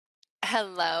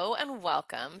Hello and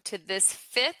welcome to this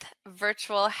fifth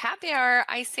virtual happy hour.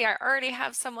 I see I already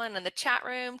have someone in the chat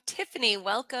room. Tiffany,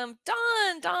 welcome.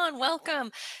 Dawn,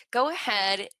 welcome. Go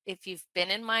ahead. If you've been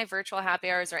in my virtual happy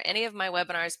hours or any of my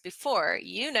webinars before,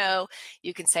 you know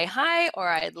you can say hi, or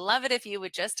I'd love it if you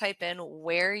would just type in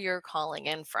where you're calling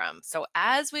in from. So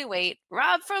as we wait,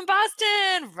 Rob from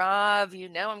Boston. Rob, you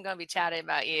know I'm going to be chatting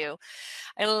about you.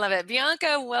 I love it.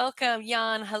 Bianca, welcome.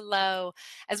 Jan, hello.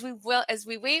 As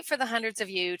we wait for the hundreds of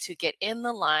you to get in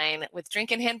the line with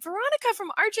drink in hand, Veronica from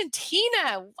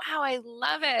Argentina. Wow, I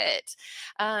love it.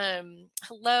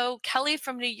 Hello, Kelly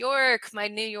from New York, my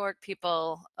New York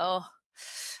people. Oh,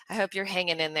 I hope you're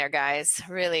hanging in there, guys.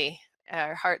 Really,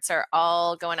 our hearts are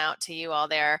all going out to you all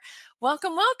there.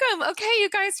 Welcome. Okay, you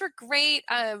guys were great.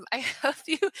 I hope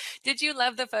did you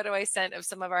love the photo I sent of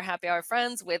some of our happy hour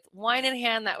friends with wine in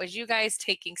hand? That was you guys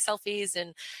taking selfies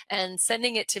and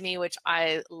sending it to me, which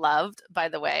I loved, by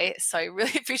the way. So I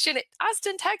really appreciate it.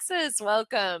 Austin, Texas,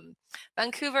 welcome.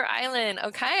 Vancouver Island.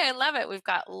 Okay, I love it. We've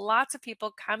got lots of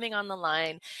people coming on the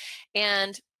line.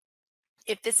 And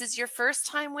if this is your first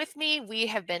time with me, we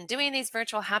have been doing these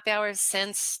virtual happy hours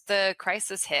since the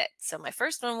crisis hit. So my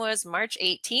first one was March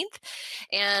 18th,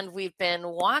 and we've been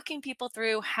walking people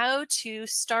through how to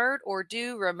start or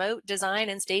do remote design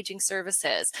and staging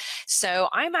services. So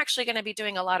I'm actually going to be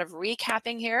doing a lot of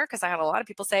recapping here because I had a lot of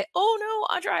people say, oh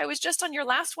no, Audra, I was just on your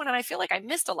last one and I feel like I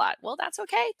missed a lot. Well, that's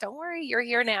okay. Don't worry, you're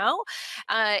here now.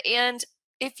 And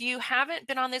if you haven't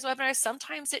been on these webinars,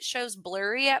 sometimes it shows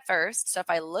blurry at first. So if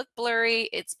I look blurry,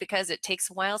 it's because it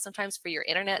takes a while sometimes for your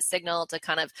internet signal to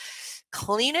kind of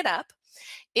clean it up.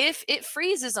 If it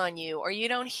freezes on you or you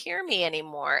don't hear me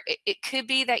anymore, it could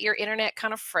be that your internet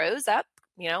kind of froze up.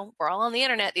 You know, we're all on the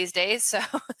internet these days, so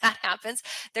that happens.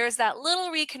 There's that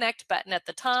little reconnect button at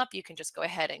the top. You can just go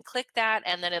ahead and click that,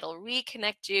 and then it'll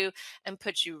reconnect you and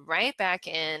put you right back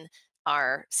in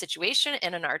our situation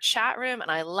and in our chat room.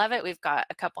 And I love it. We've got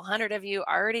a couple hundred of you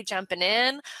already jumping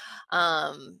in.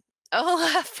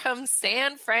 Ola from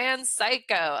San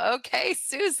Francisco. Okay,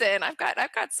 Susan, I've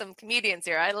got some comedians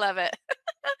here. I love it.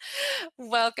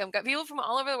 Welcome. Got people from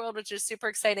all over the world, which is super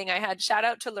exciting. I had shout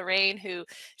out to Lorraine, who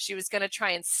she was going to try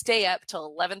and stay up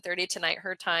till 11:30 tonight,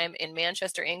 her time in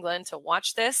Manchester, England, to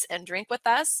watch this and drink with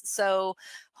us. So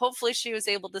hopefully she was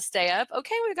able to stay up.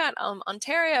 Okay, we've got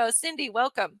Ontario. Cindy,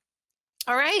 welcome.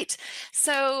 All right,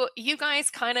 so you guys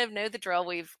kind of know the drill.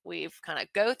 We've kind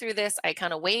of go through this. I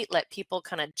kind of wait, let people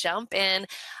kind of jump in.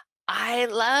 I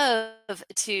love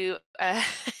to,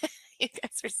 you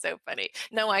guys are so funny.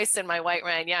 No ice in my white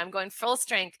wine. Yeah, I'm going full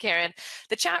strength, Karen.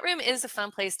 The chat room is a fun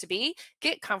place to be.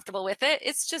 Get comfortable with it.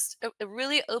 It's just a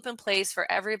really open place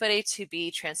for everybody to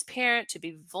be transparent, to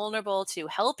be vulnerable, to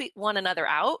help one another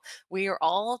out. We are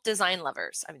all design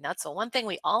lovers. I mean, that's the one thing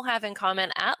we all have in common,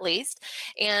 at least.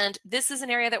 And this is an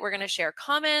area that we're going to share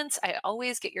comments. I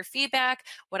always get your feedback.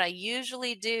 What I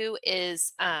usually do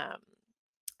is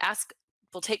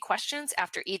we'll take questions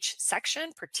after each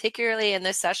section, particularly in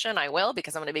this session. I will,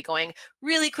 because I'm going to be going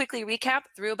really quickly recap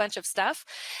through a bunch of stuff.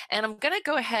 And I'm going to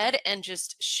go ahead and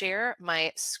just share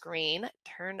my screen,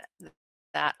 turn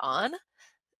that on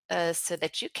so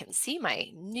that you can see my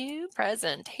new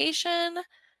presentation.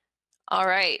 All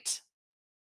right,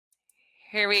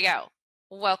 here we go.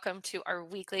 Welcome to our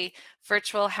weekly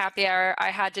virtual happy hour. I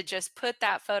had to just put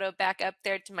that photo back up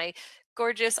there to my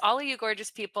gorgeous, all of you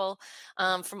gorgeous people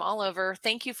from all over.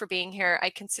 Thank you for being here. I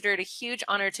consider it a huge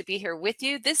honor to be here with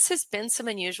you. This has been some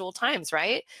unusual times,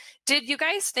 right? Did you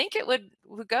guys think it would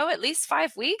go at least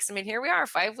 5 weeks? I mean, here we are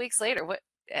 5 weeks later. What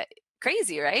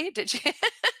crazy, right? Did you?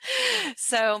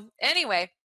 So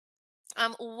anyway,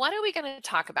 what are we going to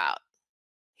talk about?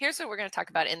 Here's what we're going to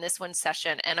talk about in this one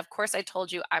session. And of course, I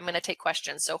told you I'm going to take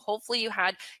questions. So hopefully you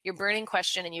had your burning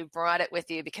question and you brought it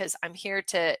with you, because I'm here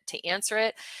to answer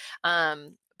it.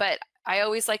 But I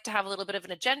always like to have a little bit of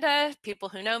an agenda. People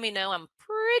who know me know I'm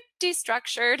pretty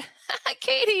structured.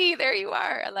 Katie, there you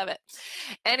are. I love it.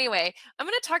 Anyway, I'm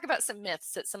going to talk about some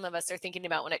myths that some of us are thinking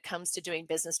about when it comes to doing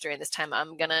business during this time.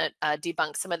 I'm going to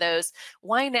debunk some of those.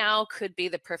 Why now could be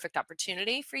the perfect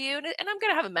opportunity for you. And I'm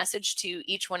going to have a message to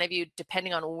each one of you,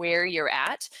 depending on where you're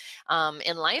at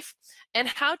in life, and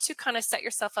how to kind of set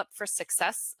yourself up for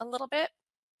success a little bit.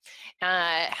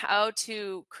 How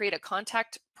to create a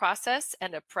contact process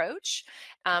and approach,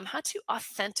 how to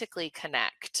authentically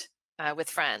connect with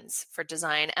friends for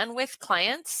design and with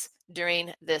clients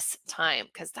during this time,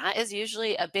 because that is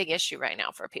usually a big issue right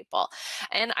now for people.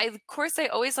 And of course, I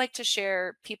always like to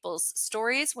share people's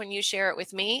stories when you share it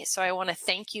with me. So I want to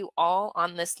thank you all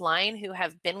on this line who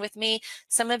have been with me.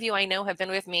 Some of you I know have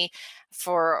been with me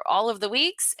for all of the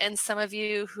weeks, and some of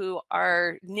you who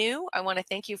are new, I want to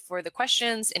thank you for the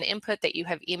questions and input that you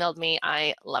have emailed me.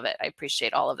 I love it. I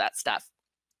appreciate all of that stuff.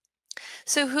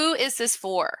 So who is this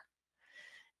for?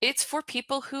 It's for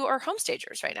people who are home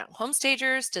stagers right now. Home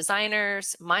stagers,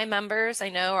 designers, my members I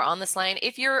know are on this line.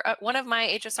 If you're one of my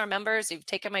HSR members, you've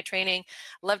taken my training,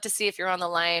 love to see if you're on the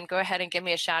line. Go ahead and give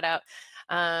me a shout out.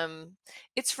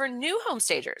 It's for new home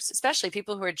stagers, especially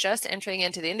people who are just entering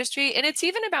into the industry. And it's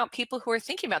even about people who are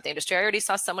thinking about the industry. I already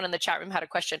saw someone in the chat room had a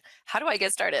question. How do I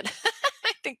get started?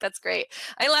 I think that's great.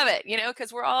 I love it,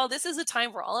 because this is a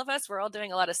time for all of us, we're all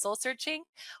doing a lot of soul searching.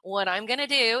 What I'm going to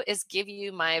do is give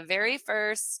you my very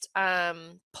first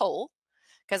poll,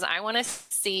 because I want to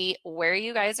see where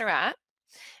you guys are at.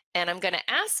 And I'm going to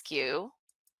ask you,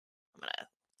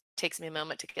 takes me a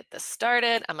moment to get this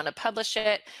started. I'm going to publish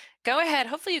it. Go ahead.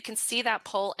 Hopefully you can see that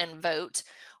poll and vote.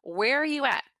 Where are you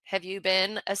at? Have you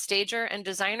been a stager and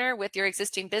designer with your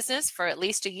existing business for at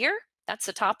least a year? That's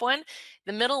the top one.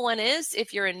 The middle one is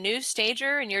if you're a new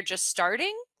stager and you're just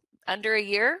starting under a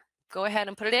year, go ahead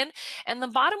and put it in. And the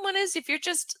bottom one is if you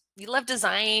love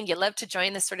design, you love to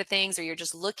join this sort of things, or you're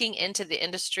just looking into the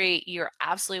industry, you're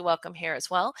absolutely welcome here as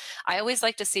well. I always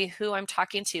like to see who I'm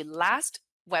talking to. Last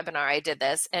webinar I did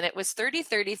this, and it was 30,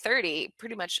 30, 30,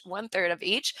 pretty much 1/3 of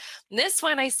each. And this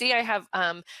one I see I have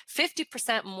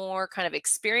 50% more kind of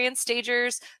experienced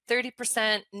stagers,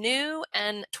 30% new,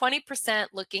 and 20%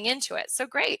 looking into it. So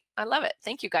great. I love it.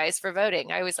 Thank you guys for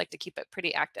voting. I always like to keep it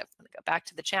pretty active. I'm going to go back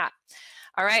to the chat.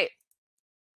 All right.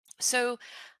 So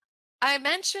I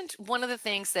mentioned one of the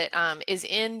things that is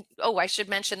in, I should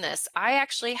mention this. I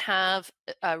actually have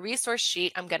a resource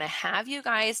sheet I'm going to have you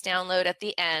guys download at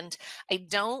the end. I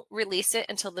don't release it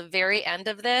until the very end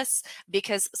of this,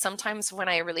 because sometimes when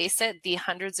I release it, the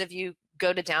hundreds of you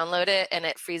go to download it and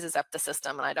it freezes up the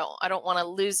system, and I don't want to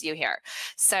lose you here.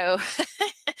 So,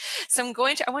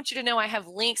 I want you to know I have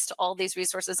links to all these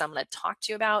resources I'm going to talk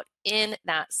to you about in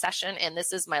that session, and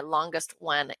this is my longest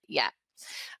one yet.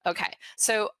 Okay,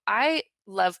 so I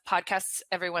love podcasts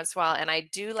every once in a while, and I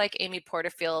do like Amy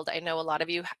Porterfield. I know a lot of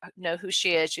you know who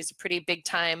she is. She's a pretty big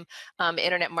time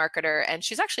internet marketer, and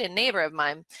she's actually a neighbor of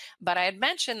mine. But I had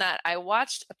mentioned that I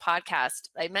watched a podcast.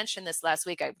 I mentioned this last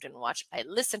week. I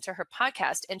listened to her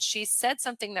podcast, and she said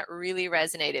something that really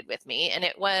resonated with me, and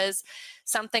it was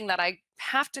something that I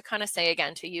have to kind of say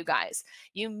again to you guys.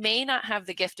 You may not have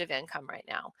the gift of income right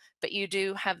now, but you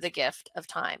do have the gift of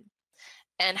time.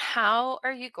 And how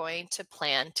are you going to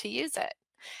plan to use it?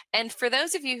 And for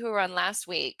those of you who were on last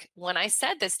week, when I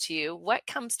said this to you, what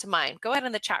comes to mind? Go ahead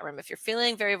in the chat room. If you're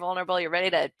feeling very vulnerable, you're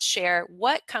ready to share,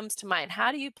 what comes to mind?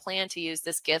 How do you plan to use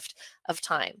this gift of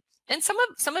time? And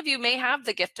some of you may have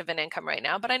the gift of an income right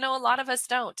now, but I know a lot of us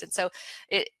don't. And so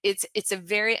it's a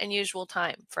very unusual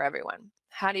time for everyone.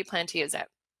 How do you plan to use it?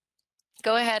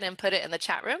 Go ahead and put it in the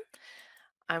chat room.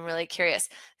 I'm really curious.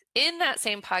 In that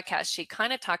same podcast, she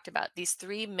kind of talked about these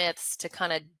 3 myths to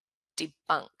kind of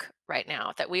debunk right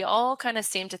now that we all kind of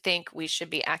seem to think we should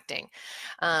be acting.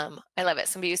 I love it.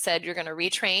 Some of you said you're going to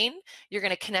retrain, you're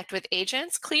going to connect with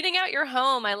agents, cleaning out your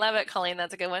home. I love it, Colleen.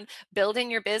 That's a good one.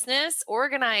 Building your business,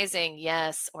 organizing.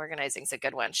 Yes, organizing is a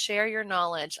good one. Share your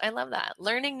knowledge. I love that.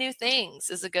 Learning new things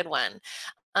is a good one.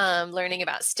 Learning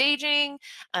about staging.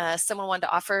 Someone wanted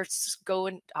to go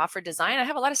and offer design. I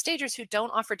have a lot of stagers who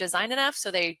don't offer design enough,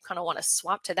 so they kind of want to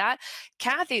swap to that.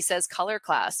 Kathy says color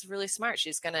class, really smart.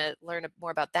 She's going to learn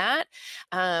more about that.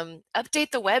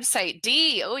 Update the website.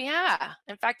 D, oh yeah.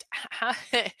 In fact,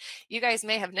 you guys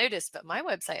may have noticed, but my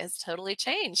website has totally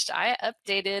changed. I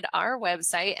updated our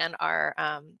website and our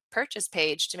purchase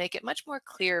page to make it much more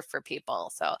clear for people.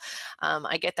 So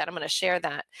I get that. I'm going to share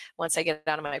that once I get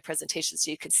out of my presentation so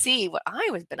you can see what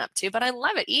I've been up to, but I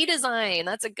love it. E-design,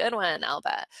 that's a good one,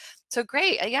 Alba. So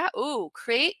great. Yeah. Ooh,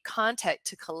 create content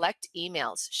to collect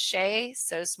emails. Shay,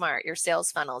 so smart. Your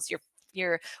sales funnels,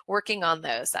 you're working on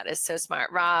those. That is so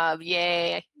smart. Rob,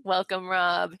 yay. Welcome,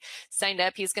 Rob. Signed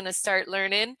up. He's going to start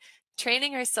learning,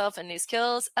 training herself in new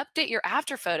skills. Update your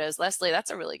after photos. Leslie, that's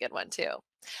a really good one too.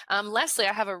 Leslie,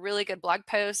 I have a really good blog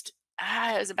post.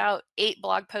 It was about 8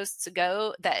 blog posts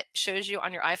ago that shows you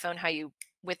on your iPhone how you,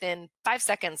 within 5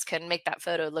 seconds, can make that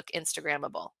photo look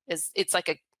Instagrammable. It's like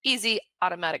a easy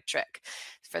automatic trick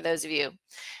for those of you.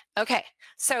 Okay,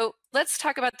 so let's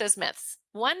talk about those myths.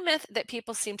 One myth that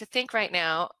people seem to think right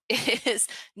now is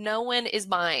no one is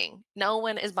buying. No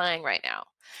one is buying right now.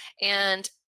 And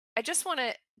I just want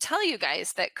to tell you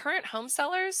guys that current home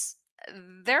sellers,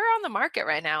 they're on the market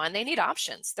right now and they need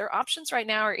options. Their options right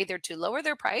now are either to lower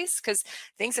their price because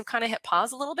things have kind of hit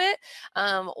pause a little bit,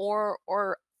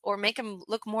 or make them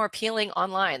look more appealing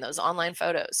online. Those online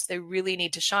photos, they really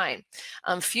need to shine.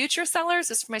 Future sellers,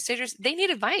 this is for my stagers, they need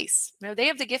advice. They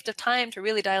have the gift of time to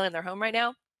really dial in their home right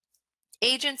now.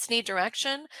 Agents need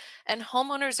direction, and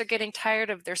homeowners are getting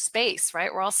tired of their space,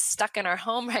 right? We're all stuck in our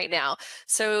home right now.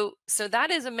 So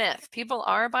that is a myth. People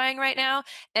are buying right now.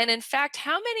 And in fact,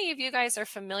 how many of you guys are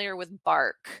familiar with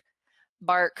Bark.com?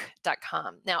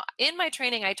 Now, in my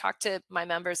training, I talk to my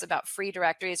members about free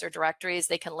directories or directories.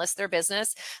 They can list their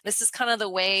business. This is kind of the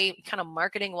way, kind of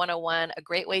marketing 101, a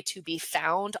great way to be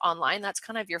found online. That's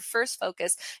kind of your first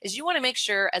focus, is you want to make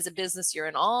sure as a business you're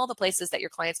in all the places that your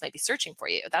clients might be searching for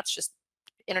you. That's just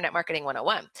Internet Marketing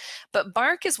 101. But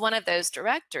Bark is one of those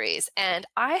directories. And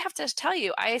I have to tell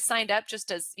you, I signed up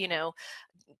just as,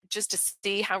 just to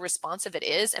see how responsive it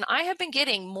is. And I have been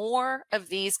getting more of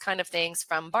these kind of things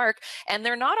from Bark, and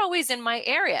they're not always in my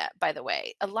area, by the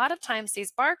way. A lot of times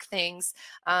these Bark things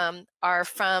are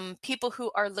from people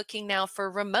who are looking now for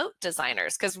remote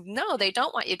designers, because no, they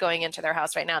don't want you going into their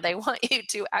house right now. They want you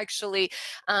to actually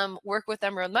work with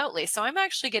them remotely. So I'm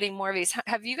actually getting more of these.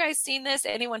 Have you guys seen this?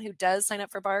 Anyone who does sign up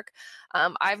for Bark?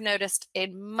 I've noticed a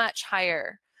much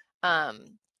higher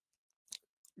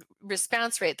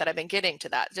response rate that I've been getting to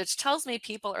that, which tells me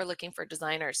people are looking for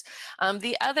designers.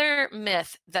 The other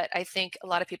myth that I think a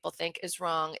lot of people think is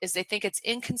wrong is they think it's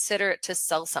inconsiderate to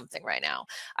sell something right now.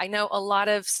 I know a lot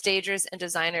of stagers and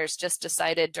designers just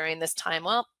decided during this time,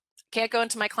 well, can't go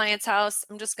into my client's house.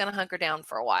 I'm just going to hunker down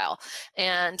for a while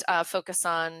and focus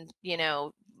on,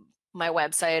 my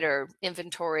website or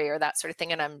inventory or that sort of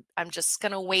thing, and I'm just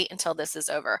going to wait until this is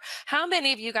over. How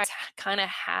many of you guys kind of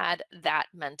had that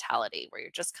mentality where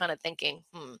you're just kind of thinking,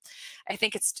 I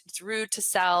think it's rude to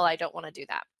sell, I don't want to do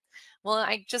that? Well,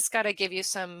 I just got to give you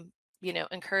some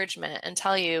encouragement and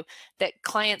tell you that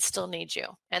clients still need you,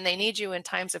 and they need you in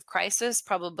times of crisis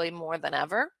probably more than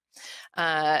ever.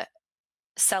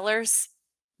 Sellers,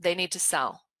 they need to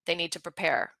sell, they need to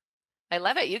prepare. I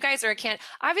love it. You guys are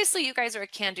obviously you guys are a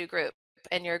can-do group,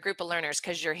 and you're a group of learners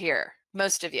because you're here,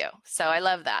 most of you. So I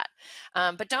love that.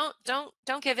 But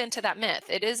don't give in to that myth.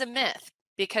 It is a myth,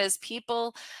 because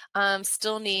people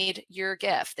still need your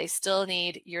gift. They still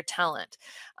need your talent.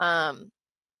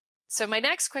 So my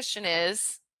next question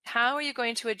is, how are you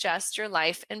going to adjust your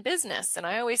life and business? And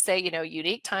I always say,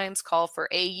 unique times call for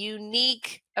a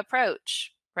unique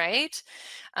approach. Right?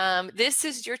 This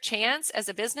is your chance as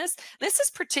a business. This is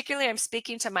particularly, I'm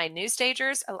speaking to my new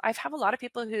stagers. I've had a lot of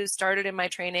people who started in my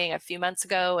training a few months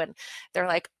ago, and they're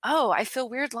like, oh, I feel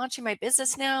weird launching my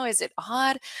business now. Is it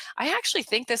odd? I actually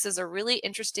think this is a really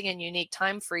interesting and unique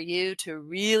time for you to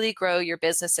really grow your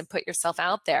business and put yourself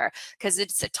out there, because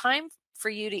it's a time for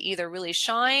you to either really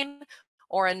shine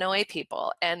or annoy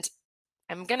people. And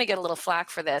I'm going to get a little flack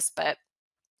for this, but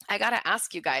I got to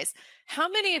ask you guys, how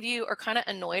many of you are kind of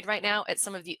annoyed right now at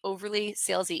some of the overly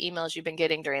salesy emails you've been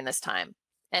getting during this time?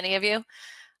 Any of you?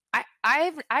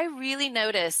 I really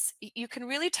notice, you can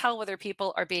really tell whether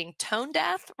people are being tone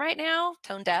deaf right now,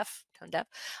 tone deaf,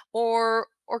 or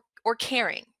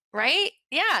caring, right?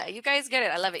 Yeah, you guys get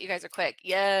it. I love it. You guys are quick.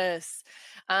 Yes.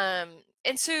 And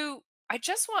so I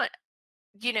just want,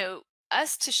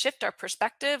 us to shift our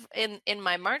perspective in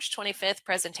my March 25th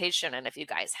presentation. And if you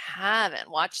guys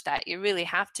haven't watched that, you really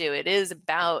have to. It is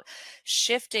about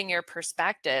shifting your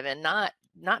perspective and not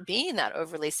being that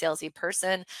overly salesy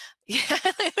person. Yeah,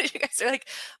 you guys are like,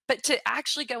 but to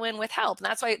actually go in with help. And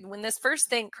that's why when this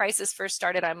crisis first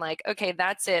started, I'm like, okay,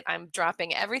 that's it. I'm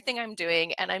dropping everything I'm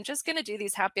doing, and I'm just going to do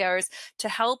these happy hours to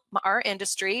help our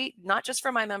industry, not just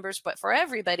for my members, but for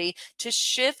everybody, to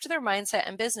shift their mindset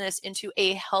and business into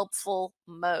a helpful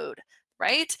mode.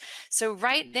 Right? So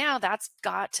right now, that's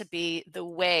got to be the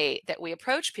way that we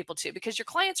approach people too, because your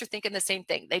clients are thinking the same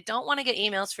thing. They don't want to get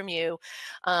emails from you.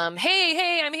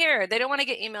 Hey, I'm here. They don't want to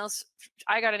get emails.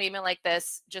 I got an email like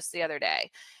this just the other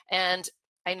day, and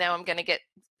I know I'm going to get,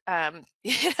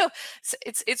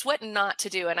 it's what not to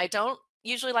do. And I don't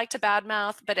usually like to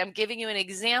badmouth, but I'm giving you an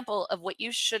example of what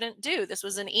you shouldn't do. This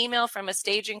was an email from a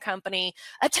staging company.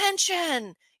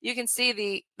 Attention! You can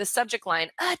see the subject line,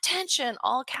 attention,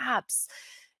 all caps.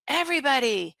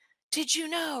 Everybody, did you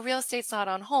know real estate's not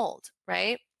on hold,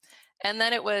 right? And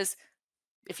then it was,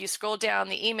 if you scroll down,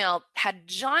 the email had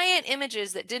giant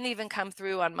images that didn't even come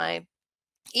through on my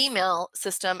email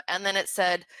system. And then it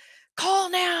said, call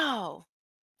now,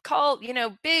 call,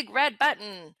 big red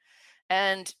button.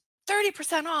 And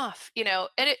 30% off, and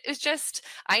it was just,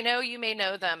 I know you may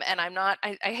know them, and I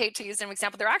hate to use them as an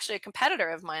example. They're actually a competitor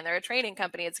of mine. They're a training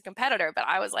company. It's a competitor, but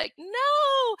I was like,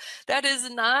 no, that is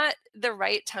not the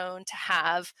right tone to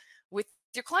have with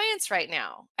your clients right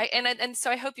now. And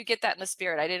so I hope you get that in the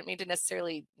spirit. I didn't mean to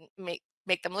necessarily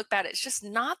make them look bad. It's just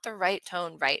not the right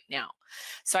tone right now.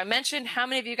 So I mentioned how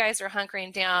many of you guys are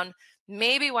hunkering down,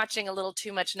 maybe watching a little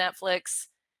too much Netflix.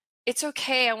 It's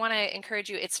okay. I want to encourage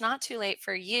you. It's not too late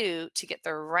for you to get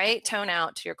the right tone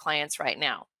out to your clients right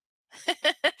now.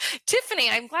 Tiffany,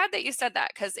 I'm glad that you said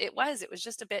that, because it was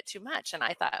just a bit too much. And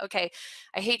I thought, okay,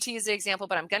 I hate to use the example,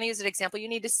 but I'm going to use an example. You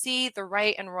need to see the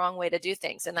right and wrong way to do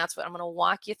things. And that's what I'm going to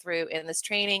walk you through in this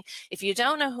training. If you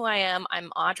don't know who I am,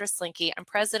 I'm Audra Slinky. I'm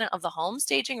president of the Home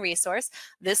Staging Resource.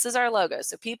 This is our logo.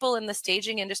 So people in the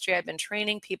staging industry, I've been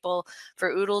training people for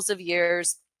oodles of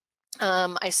years.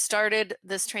 I started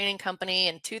this training company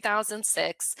in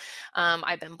 2006.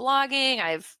 I've been blogging.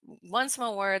 I've won some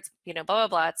awards, blah, blah,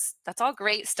 blah. That's all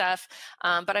great stuff.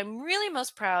 But I'm really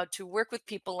most proud to work with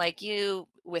people like you,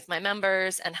 with my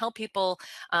members, and help people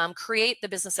create the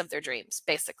business of their dreams,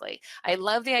 basically. I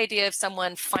love the idea of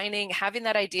someone having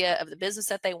that idea of the business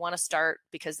that they want to start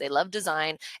because they love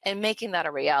design, and making that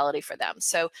a reality for them.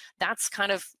 So that's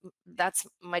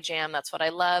my jam. That's what I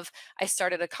love. I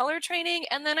started a color training,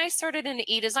 and then I started an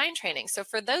e-design training. So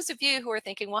for those of you who are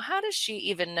thinking, well, how does she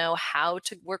even know how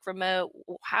to work remote?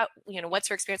 What's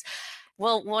her experience?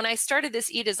 Well, when I started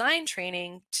this e-design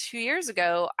training 2 years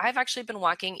ago, I've actually been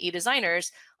walking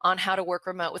e-designers on how to work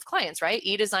remote with clients, right?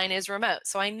 E-design is remote.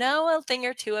 So I know a thing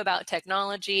or two about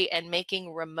technology and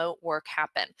making remote work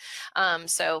happen.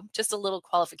 So just a little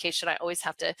qualification. I always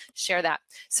have to share that.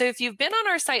 So if you've been on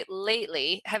our site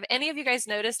lately, have any of you guys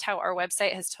noticed how our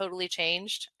website has totally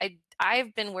changed?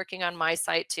 I've been working on my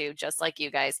site too, just like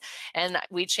you guys. And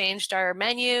we changed our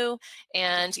menu.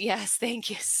 And yes,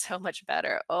 thank you, so much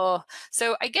better. Oh,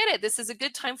 so I get it. This is a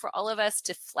good time for all of us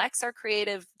to flex our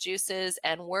creative juices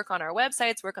and work on our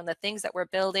websites, work on the things that we're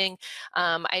building.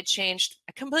 I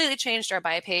completely changed our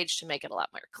buy page to make it a lot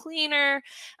more cleaner.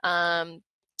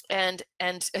 And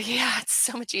yeah, it's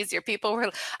so much easier.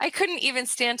 I couldn't even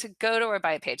stand to go to our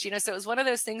buy page, so it was one of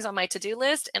those things on my to-do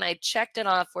list, and I checked it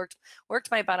off,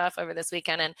 worked my butt off over this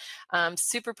weekend, and I'm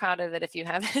super proud of it if you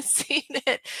haven't seen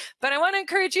it. But I want to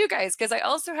encourage you guys, because I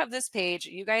also have this page.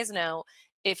 You guys know,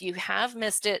 if you have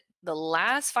missed it, the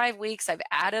last 5 weeks, I've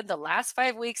added the last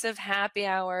 5 weeks of happy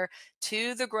hour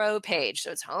to the Grow page.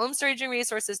 So it's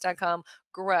homestagingresources.com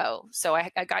grow. So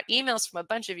I got emails from a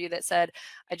bunch of you that said,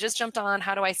 I just jumped on.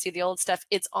 How do I see the old stuff?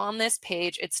 It's on this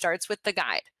page. It starts with the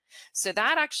guide. So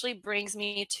that actually brings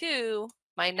me to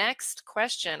my next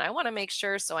question. I want to make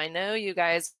sure, so I know you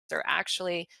guys are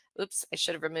actually, oops, I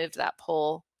should have removed that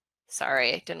poll.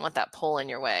 Sorry, I didn't want that poll in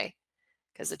your way,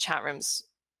 because the chat room's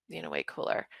way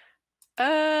cooler.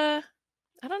 I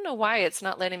don't know why it's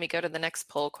not letting me go to the next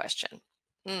poll question.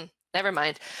 Never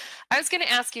mind. I was going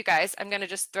to ask you guys, I'm going to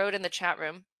just throw it in the chat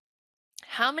room.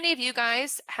 How many of you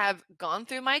guys have gone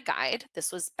through my guide?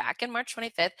 This was back in March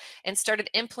 25th, and started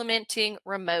implementing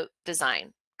remote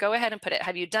design. Go ahead and put it.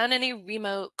 Have you done any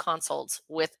remote consults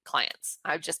with clients?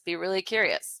 I'd just be really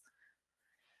curious.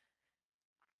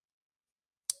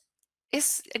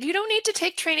 You don't need to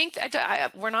take training.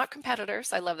 We're not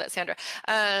competitors. I love that, Sandra.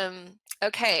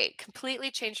 Okay,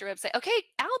 completely change your website. Okay,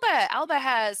 Alba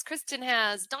has, Kristen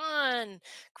has, Dawn,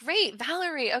 great,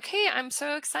 Valerie. Okay, I'm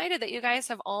so excited that you guys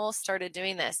have all started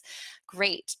doing this.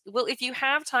 Great. Well, if you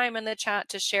have time in the chat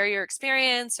to share your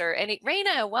experience, or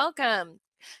Raina, welcome.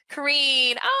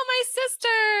 Kareen, oh, my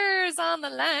sister's on the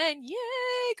line.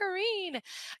 Yay, Kareen.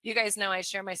 You guys know I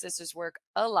share my sister's work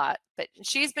a lot, but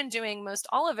she's been doing most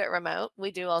all of it remote.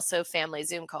 We do also family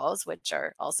Zoom calls, which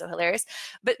are also hilarious.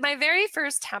 But my very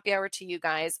first happy hour to you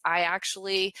guys,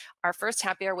 our first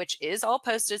happy hour, which is all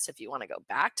posted. So if you want to go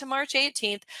back to March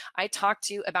 18th, I talked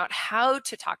to you about how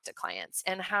to talk to clients,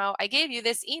 and how I gave you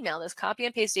this email, this copy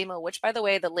and paste email, which, by the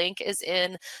way, the link is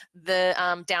in the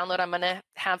download I'm going to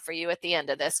have for you at the end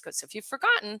of this. Because if you've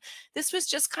forgotten, this was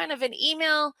just kind of an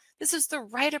email. This is the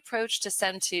right approach to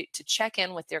send to check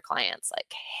in with your clients.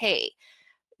 Like, hey,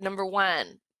 number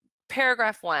one,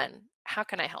 paragraph 1, how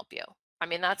can I help you? I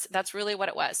mean, that's really what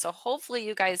it was. So hopefully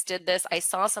you guys did this. I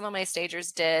saw some of my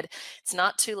stagers did. It's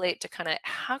not too late to kind of,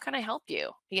 how can I help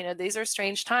you? These are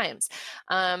strange times.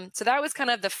 So that was kind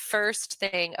of the first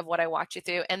thing of what I walked you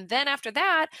through. And then after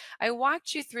that, I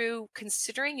walked you through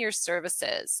considering your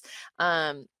services.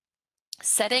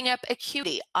 Setting up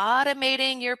Acuity,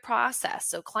 automating your process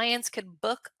so clients could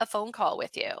book a phone call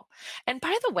with you. And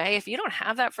by the way, if you don't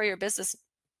have that for your business,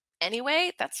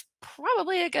 anyway, that's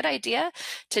probably a good idea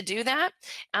to do that.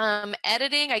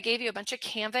 Editing, I gave you a bunch of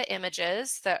Canva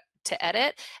images that to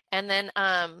edit, and then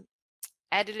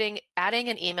adding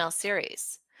an email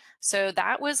series. So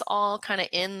that was all kind of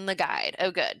in the guide. Oh,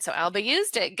 good. So Alba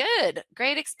used it. Good.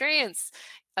 Great experience.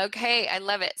 Okay, I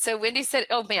love it. So Wendy said,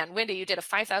 oh man, Wendy, you did a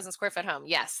 5,000 square foot home.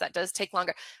 Yes, that does take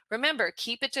longer. Remember,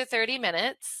 keep it to 30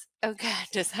 minutes. Oh, good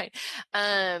design.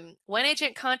 One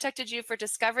agent contacted you for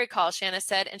discovery call, Shanna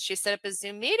said, and she set up a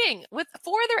Zoom meeting with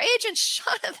 4 other agents.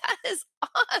 Shanna, that is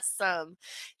awesome.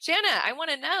 Shanna, I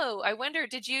want to know, I wonder,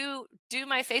 did you do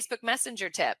my Facebook Messenger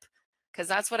tip? Because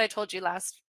that's what I told you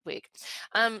last week.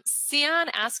 Sion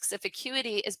asks if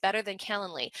Acuity is better than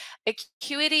Calendly.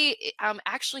 Acuity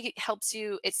actually helps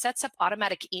you, it sets up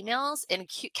automatic emails, and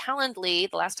Calendly,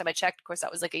 the last time I checked, of course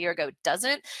that was like a year ago,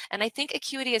 doesn't. And I think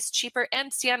Acuity is cheaper.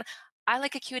 And Sion, I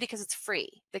like Acuity because it's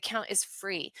free. The account is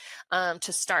free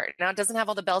to start. Now, it doesn't have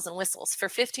all the bells and whistles. For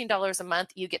 $15 a month,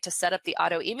 you get to set up the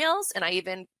auto emails, and I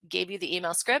even gave you the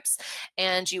email scripts,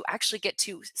 and you actually get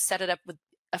to set it up with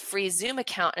a free Zoom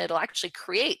account, and it'll actually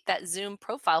create that Zoom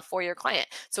profile for your client.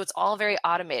 So it's all very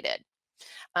automated.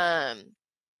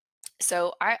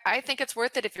 So I think it's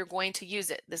worth it if you're going to use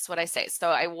it. This is what I say. So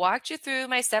I walked you through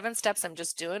my 7 steps. I'm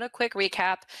just doing a quick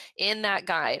recap in that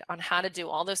guide on how to do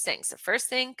all those things. The first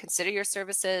thing, consider your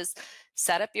services,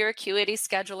 set up your Acuity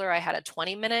scheduler. I had a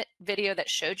 20-minute video that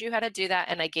showed you how to do that,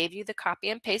 and I gave you the copy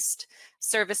and paste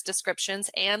service descriptions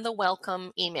and the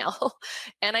welcome email.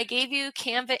 And I gave you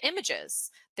Canva images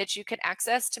that you could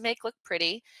access to make look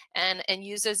pretty, and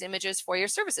use those images for your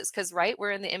services. Because, right,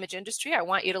 we're in the image industry. I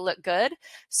want you to look good.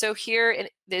 So here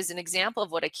is an example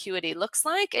of what Acuity looks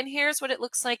like, and here's what it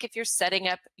looks like if you're setting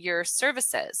up your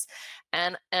services.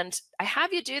 And I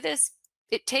have you do this.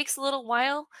 It takes a little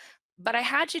while, but I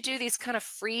had you do these kind of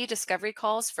free discovery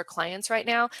calls for clients right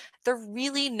now. They're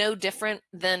really no different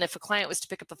than if a client was to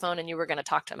pick up the phone and you were going to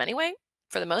talk to them anyway,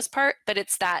 for the most part. But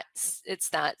it's that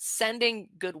sending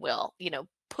goodwill,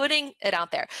 putting it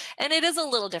out there. And it is a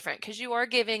little different because you are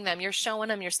giving them, you're showing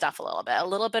them your stuff a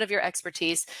little bit of your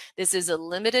expertise. This is a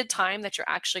limited time that you're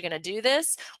actually going to do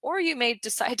this, or you may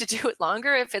decide to do it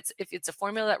longer if it's a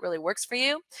formula that really works for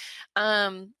you.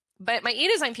 But my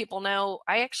eDesign people know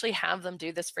I actually have them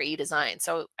do this for eDesign.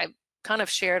 So I kind of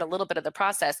shared a little bit of the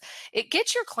process. It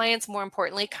gets your clients, more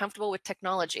importantly, comfortable with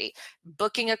technology,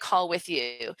 booking a call with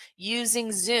you,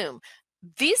 using Zoom.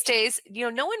 These days,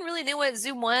 no one really knew what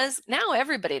Zoom was. Now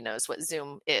everybody knows what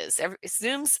Zoom is.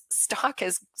 Zoom's stock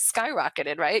has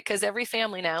skyrocketed, right? Because every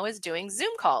family now is doing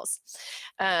Zoom calls.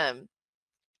 And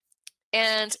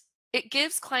it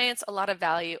gives clients a lot of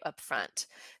value up front.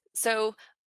 So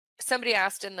somebody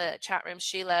asked in the chat room,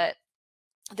 Sheila,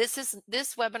 this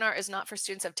webinar is not for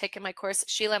students who have taken my course.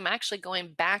 Sheila, I'm actually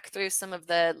going back through some of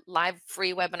the live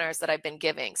free webinars that I've been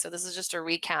giving. So this is just a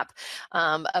recap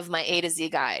of my A to Z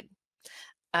guide.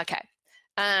 Okay.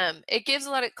 It gives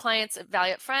a lot of clients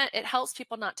value up front. It helps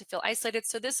people not to feel isolated.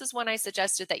 So this is when I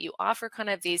suggested that you offer kind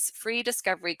of these free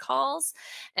discovery calls,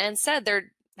 and said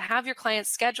have your clients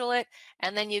schedule it,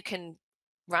 and then you can,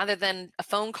 rather than a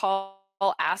phone call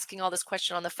asking all this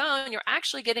question on the phone, you're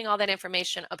actually getting all that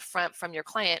information up front from your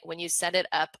client when you set it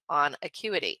up on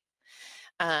Acuity.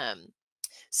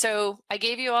 So I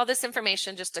gave you all this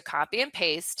information just to copy and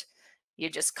paste. You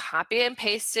just copy and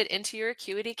paste it into your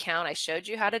Acuity account. I showed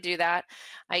you how to do that.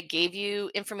 I gave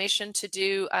you information to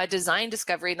do design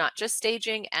discovery, not just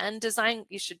staging and design.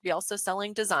 You should be also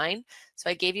selling design. So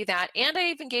I gave you that. And I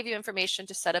even gave you information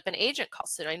to set up an agent call.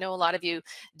 So I know a lot of you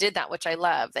did that, which I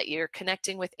love, that you're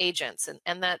connecting with agents. And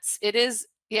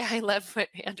yeah, I love what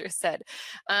Andrew said.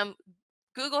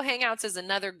 Google Hangouts is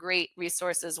another great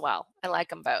resource as well. I like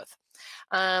them both.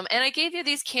 And I gave you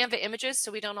these Canva images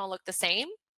so we don't all look the same.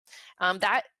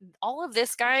 All of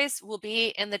this, guys, will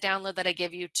be in the download that I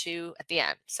give you at the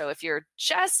end. So if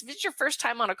it's your first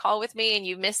time on a call with me and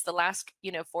you missed the last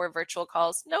 4 virtual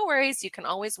calls, no worries. You can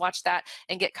always watch that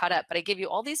and get caught up. But I give you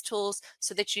all these tools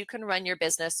so that you can run your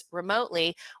business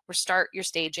remotely or start your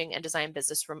staging and design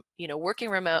business, working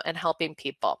remote and helping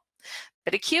people.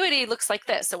 But Acuity looks like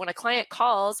this. So when a client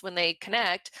calls, when they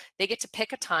connect, they get to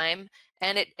pick a time,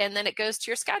 and then it goes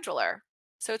to your scheduler.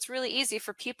 So it's really easy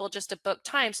for people just to book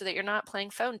time so that you're not playing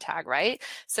phone tag, right?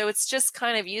 So it's just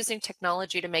kind of using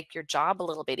technology to make your job a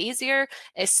little bit easier,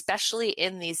 especially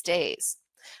in these days.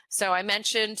 So I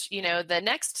mentioned, the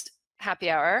next happy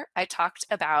hour, I talked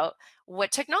about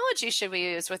what technology should we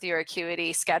use with your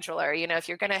Acuity scheduler. If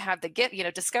you're going to have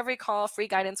the discovery call, free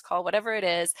guidance call, whatever it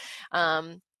is,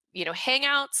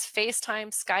 Hangouts, FaceTime,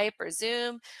 Skype, or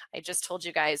Zoom. I just told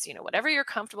you guys, whatever you're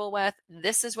comfortable with,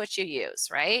 this is what you use,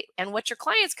 right? And what your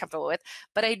client's comfortable with.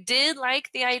 But I did like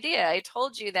the idea. I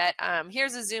told you that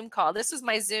here's a Zoom call. This was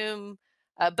my Zoom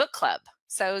book club.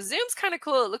 So Zoom's kind of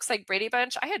cool. It looks like Brady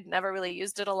Bunch. I had never really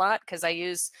used it a lot because I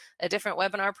use a different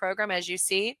webinar program, as you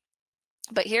see.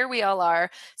 But here we all are.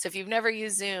 So if you've never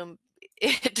used Zoom,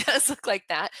 it does look like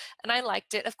that. And I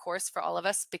liked it, of course, for all of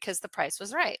us because the price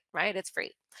was right? It's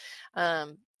free.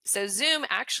 So Zoom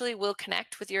actually will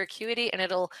connect with your Acuity, and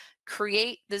it'll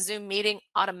create the Zoom meeting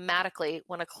automatically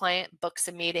when a client books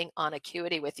a meeting on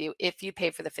Acuity with you if you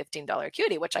pay for the $15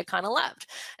 Acuity, which I kind of loved.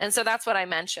 And so that's what I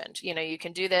mentioned. You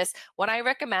can do this. What I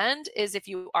recommend is if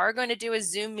you are going to do a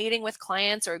Zoom meeting with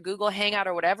clients or a Google Hangout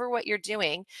or whatever what you're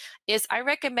doing, is I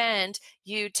recommend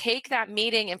you take that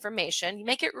meeting information, you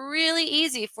make it really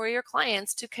easy for your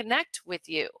clients to connect with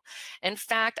you. In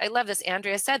fact, I love this.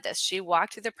 Andrea said this. She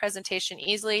walked through the presentation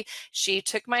easily. She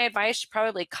took my advice. She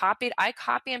probably copied. I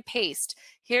copy and paste.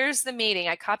 Here's the meeting.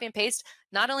 I copy and paste.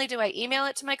 Not only do I email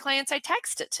it to my clients, I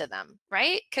text it to them,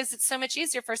 right? Because it's so much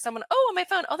easier for someone, oh, on my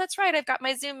phone, oh, that's right, I've got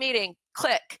my Zoom meeting.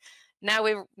 Click. Now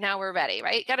we're ready,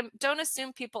 right? Don't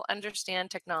assume people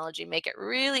understand technology. Make it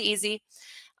really easy.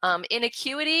 In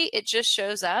Acuity, it just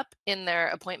shows up in their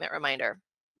appointment reminder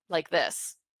like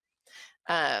this.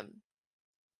 And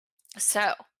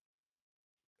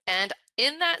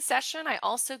in that session, I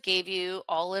also gave you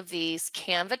all of these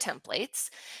Canva templates,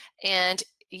 and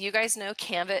you guys know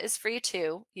Canva is free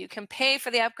too. You can pay for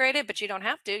the upgraded, but you don't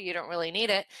have to. You don't really need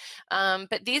it.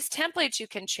 But these templates, you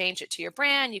can change it to your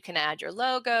brand. You can add your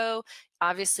logo,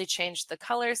 obviously change the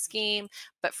color scheme.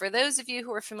 But for those of you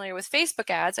who are familiar with Facebook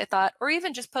ads, I thought, or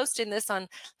even just posting this on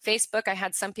Facebook, I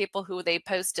had some people who they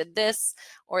posted this,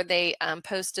 or they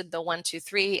posted the 1, 2,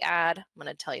 3 ad. I'm going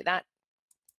to tell you that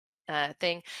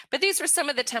thing. But these were some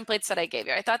of the templates that I gave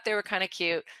you. I thought they were kind of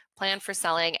cute, plan for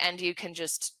selling, and you can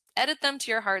just edit them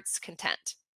to your heart's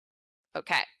content.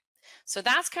 Okay, so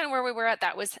that's kind of where we were at.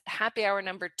 That was happy hour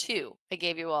number 2. I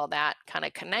gave you all that, kind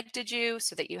of connected you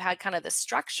so that you had kind of the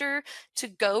structure to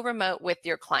go remote with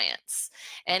your clients.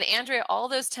 And Andrea, all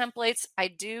those templates, I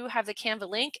do have the Canva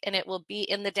link, and it will be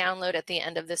in the download at the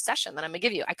end of this session that I'm gonna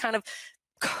give you. I kind of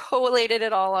collated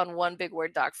it all on one big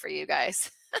Word doc for you guys.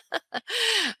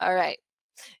 All right.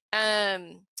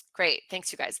 Great.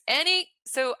 Thanks, you guys.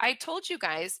 So I told you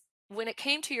guys when it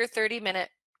came to your 30-minute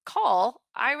call,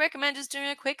 I recommend just doing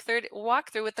a quick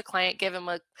walkthrough with the client, give them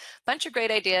a bunch of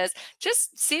great ideas,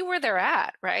 just see where they're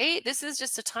at, right? This is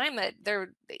just a time that they're,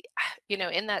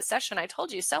 in that session, I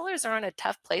told you sellers are in a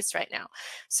tough place right now.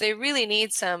 So they really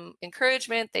need some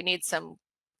encouragement. They need some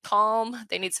calm.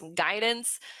 They need some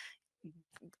guidance.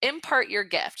 Impart your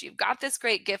gift. You've got this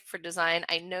great gift for design.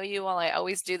 I know you all. I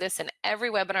always do this in every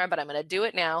webinar, but I'm going to do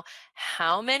it now.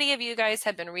 How many of you guys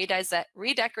have been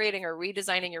redecorating or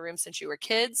redesigning your room since you were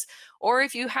kids? Or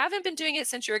if you haven't been doing it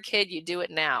since you were a kid, you do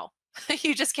it now.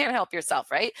 You just can't help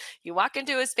yourself, right? You walk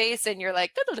into a space and you're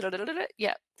like,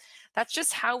 yeah, that's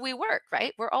just how we work,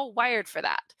 right? We're all wired for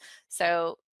that.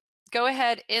 So go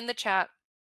ahead in the chat.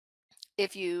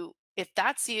 If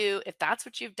that's you, if that's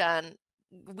what you've done,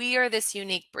 we are this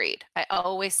unique breed. I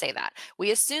always say that.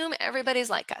 We assume everybody's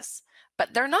like us,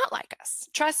 but they're not like us.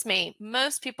 Trust me,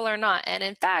 most people are not. And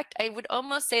in fact, I would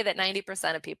almost say that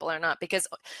 90% of people are not, because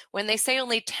when they say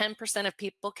only 10% of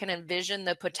people can envision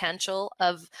the potential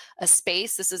of a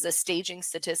space, this is a staging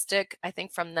statistic, I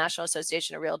think from National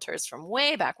Association of Realtors from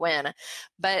way back when.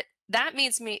 But that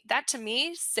to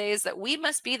me says that we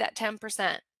must be that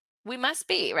 10%. We must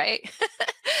be, right?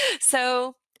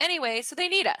 So anyway, so they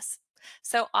need us.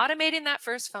 So automating that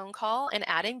first phone call and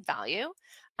adding value,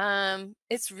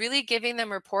 it's really giving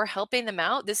them rapport, helping them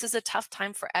out. This is a tough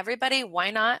time for everybody.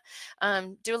 Why not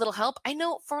do a little help? I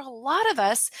know for a lot of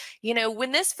us,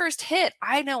 when this first hit,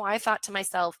 I thought to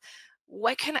myself,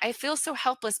 I feel so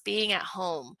helpless being at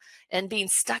home and being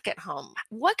stuck at home.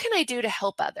 What can I do to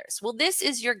help others? Well, this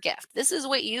is your gift. This is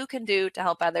what you can do to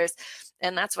help others.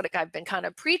 And that's what I've been kind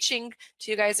of preaching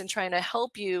to you guys and trying to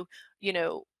help you,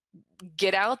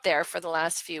 get out there for the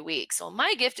last few weeks. So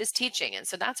my gift is teaching. And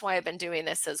so that's why I've been doing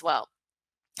this as well.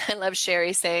 I love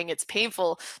Sherry saying it's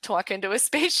painful to walk into a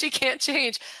space she can't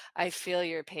change. I feel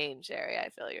your pain, Sherry. I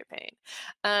feel your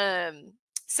pain.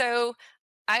 So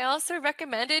I also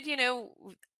recommended,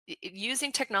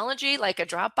 using technology like a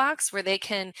Dropbox where they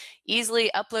can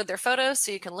easily upload their photos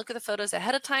so you can look at the photos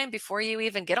ahead of time before you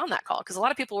even get on that call. Because a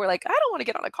lot of people were like, I don't want to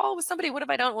get on a call with somebody. What if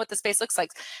I don't know what the space looks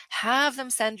like? Have them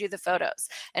send you the photos.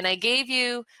 And I gave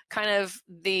you kind of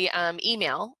the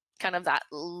email, kind of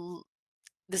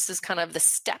this is kind of the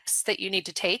steps that you need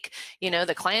to take.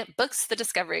 The client books the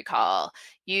discovery call.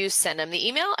 You send them the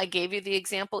email. I gave you the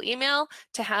example email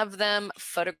to have them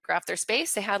photograph their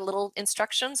space. They had little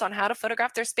instructions on how to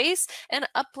photograph their space and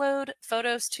upload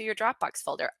photos to your Dropbox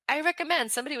folder. I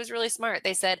recommend, somebody was really smart.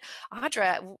 They said,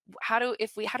 Audra, how do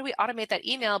we automate that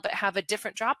email but have a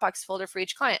different Dropbox folder for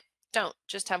each client? Don't.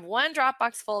 Just have one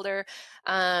Dropbox folder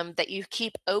that you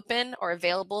keep open or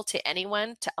available to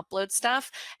anyone to upload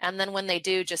stuff. And then when they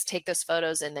do, just take those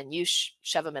photos and then you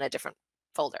shove them in a different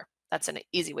folder. That's an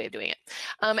easy way of doing it.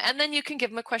 And then you can give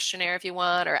them a questionnaire if you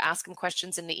want, or ask them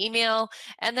questions in the email.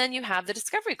 And then you have the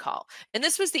discovery call. And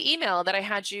this was the email that I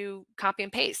had you copy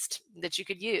and paste that you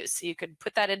could use. So you could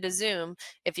put that into Zoom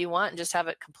if you want and just have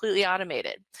it completely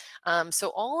automated.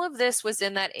 So all of this was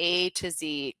in that A to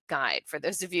Z guide. For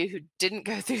those of you who didn't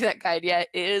go through that guide yet,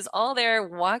 it is all there,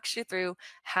 walks you through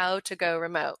how to go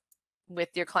remote with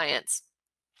your clients.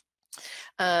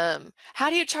 How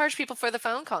do you charge people for the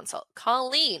phone consult?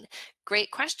 Colleen,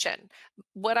 great question.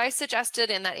 What I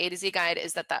suggested in that A to Z guide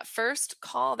is that first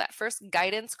call, that first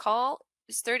guidance call,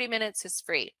 is 30 minutes is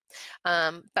free.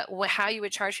 But how you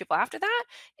would charge people after that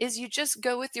is you just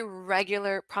go with your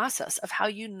regular process of how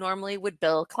you normally would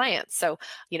bill clients. So,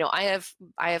 I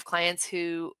have clients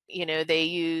who, they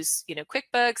use,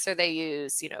 QuickBooks, or they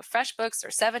use, FreshBooks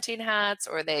or 17 Hats,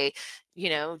 or they,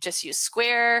 just use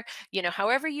Square,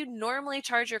 however you normally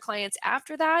charge your clients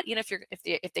after that.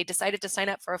 If they decided to sign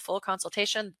up for a full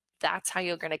consultation, that's how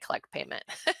you're going to collect payment.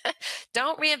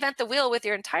 Don't reinvent the wheel with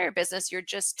your entire business. You're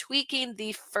just tweaking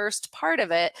the first part of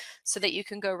it so that you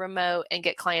can go remote and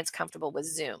get clients comfortable with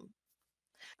Zoom.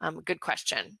 Good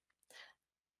question.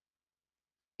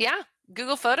 Yeah,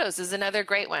 Google Photos is another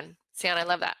great one. Sian, I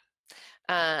love that.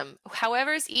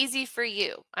 However is easy for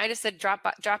you. I just said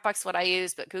Dropbox what I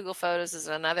use, but Google Photos is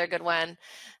another good one.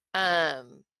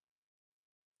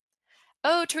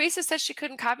 Oh, Teresa says she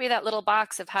couldn't copy that little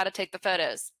box of how to take the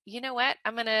photos. You know what?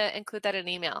 I'm going to include that in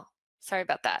email. Sorry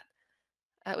about that.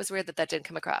 It was weird that didn't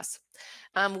come across.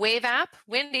 Wave app,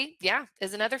 Wendy, yeah,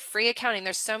 is another free accounting.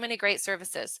 There's so many great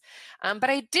services. But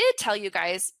I did tell you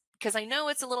guys, because I know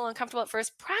it's a little uncomfortable at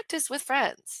first, practice with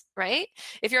friends, right?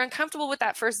 If you're uncomfortable with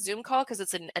that first Zoom call because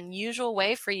it's an unusual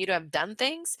way for you to have done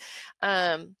things,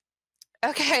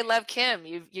 okay, I love Kim.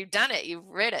 You've done it. You've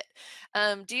read it.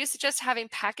 Do you suggest having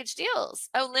package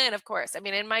deals? Oh, Lynn, of course. I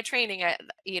mean, in my training,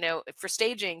 for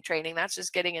staging training, that's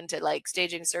just getting into like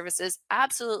staging services.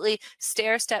 Absolutely,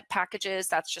 stair-step packages.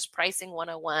 That's just pricing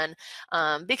 101,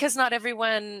 because not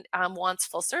everyone wants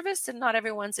full service and not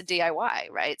everyone's a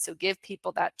DIY, right? So give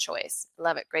people that choice.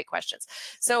 Love it. Great questions.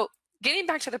 So getting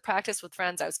back to the practice with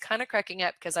friends, I was kind of cracking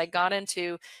up because I got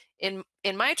into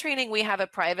in my training, we have a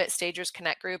private Stagers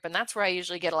Connect group, and that's where I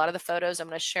usually get a lot of the photos I'm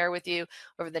going to share with you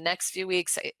over the next few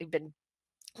weeks. It's been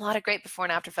a lot of great before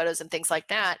and after photos and things like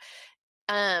that.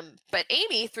 But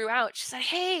Amy threw out, she said,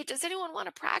 hey, does anyone want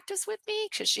to practice with me?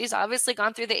 Because she's obviously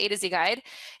gone through the A to Z guide.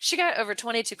 She got over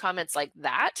 22 comments like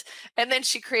that. And then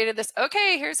she created this,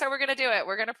 okay, here's how we're going to do it.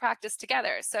 We're going to practice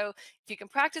together. So if you can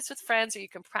practice with friends or you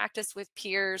can practice with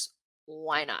peers,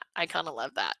 why not? I kind of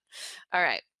love that. All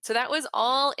right. So that was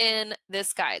all in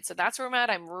this guide. So that's where I'm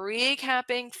at. I'm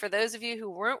recapping for those of you who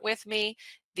weren't with me,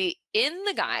 in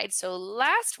the guide. So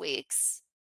last week's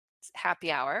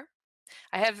happy hour,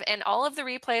 and all of the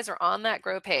replays are on that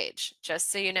Grow page,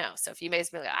 just so you know. So if you may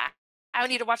be like, I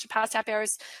need to watch the past happy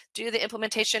hours, do the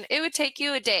implementation. It would take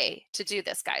you a day to do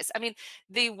this, guys. I mean,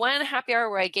 the one happy hour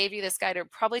where I gave you this guide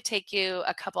would probably take you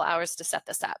a couple hours to set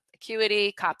this up.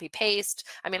 Acuity, copy, paste.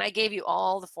 I mean, I gave you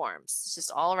all the forms. It's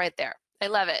just all right there. I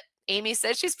love it. Amy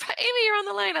says Amy, you're on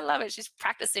the line. I love it. She's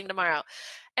practicing tomorrow.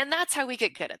 And that's how we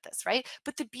get good at this, right?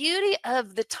 But the beauty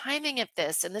of the timing of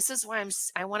this, and this is why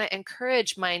I want to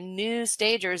encourage my new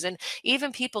stagers and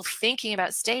even people thinking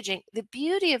about staging, the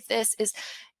beauty of this is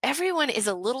everyone is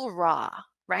a little raw,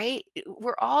 right?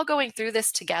 We're all going through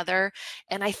this together.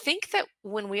 And I think that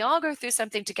when we all go through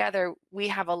something together, we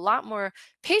have a lot more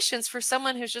patience for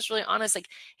someone who's just really honest, like,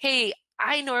 hey,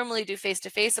 I normally do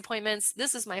face-to-face appointments.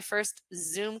 This is my first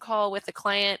Zoom call with a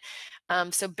client.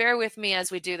 So bear with me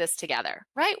as we do this together,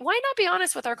 right? Why not be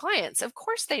honest with our clients? Of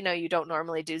course they know you don't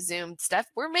normally do Zoom stuff.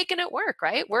 We're making it work,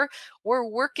 right? We're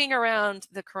working around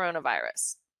the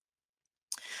coronavirus.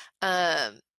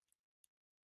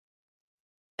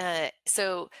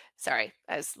 So sorry,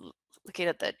 I was looking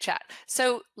at the chat.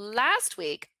 So last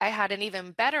week, I had an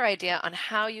even better idea on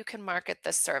how you can market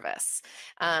this service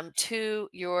to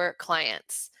your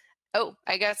clients. Oh,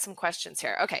 I got some questions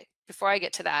here. Okay, before I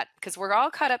get to that, because we're all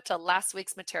caught up to last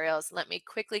week's materials, let me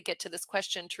quickly get to this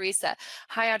question. Teresa,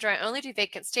 hi Audra, I only do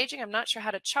vacant staging. I'm not sure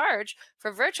how to charge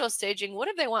for virtual staging. What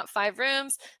if they want 5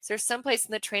 rooms? Is there someplace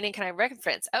in the training can I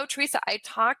reference? Oh, Teresa, I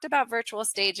talked about virtual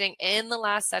staging in the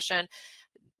last session.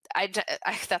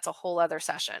 That's a whole other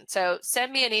session. So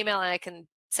send me an email and I can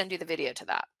send you the video to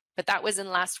that. But that was in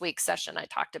last week's session. I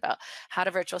talked about how to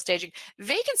virtual staging.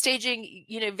 Vacant staging,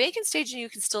 vacant staging you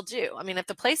can still do. I mean, if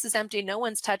the place is empty, no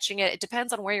one's touching it. It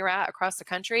depends on where you're at across the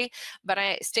country, but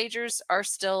stagers are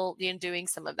still doing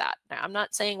some of that. Now, I'm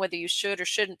not saying whether you should or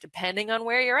shouldn't, depending on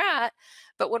where you're at,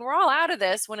 but when we're all out of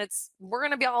this, we're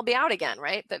going to all be out again,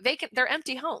 right? But they're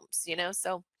empty homes,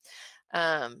 so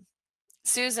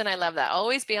Susan, I love that.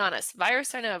 Always be honest.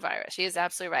 Virus or no virus? She is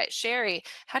absolutely right. Sherry,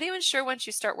 how do you ensure once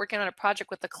you start working on a project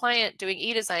with the client doing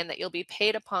e-design that you'll be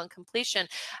paid upon completion?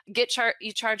 You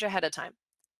charge ahead of time.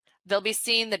 They'll be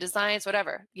seeing the designs,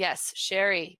 whatever. Yes,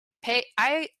 Sherry.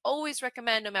 I always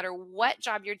recommend, no matter what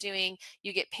job you're doing,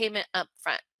 you get payment up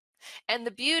front. And the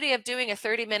beauty of doing a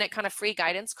 30-minute kind of free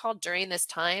guidance call during this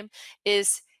time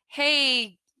is,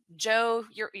 hey, Joe,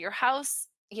 your house,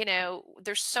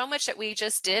 there's so much that we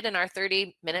just did in our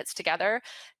 30 minutes together.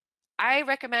 I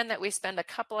recommend that we spend a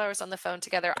couple hours on the phone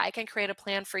together. I can create a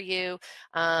plan for you.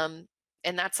 And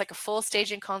that's like a full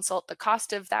staging consult. The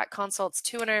cost of that consult's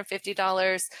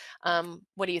 $250.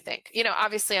 What do you think?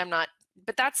 Obviously I'm not,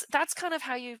 but that's kind of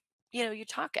how you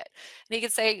talk it. And you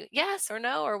can say yes or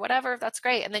no or whatever. That's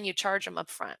great. And then you charge them up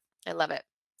front. I love it.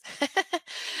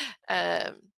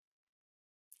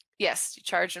 Yes, you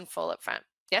charge in full up front.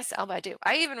 Yes, Alba, I do.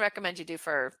 I even recommend you do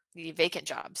for the vacant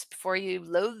jobs before you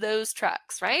load those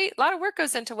trucks, right? A lot of work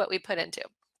goes into what we put into.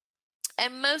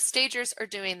 And most stagers are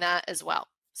doing that as well.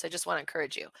 So I just want to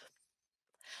encourage you.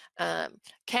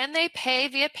 Can they pay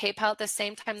via PayPal at the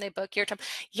same time they book your time?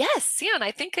 Yes, Sion,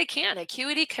 I think they can.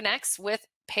 Acuity connects with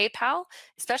PayPal,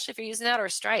 especially if you're using that, or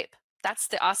Stripe. That's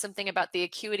the awesome thing about the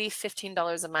Acuity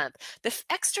 $15 a month. The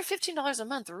extra $15 a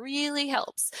month really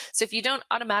helps. So if you don't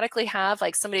automatically have,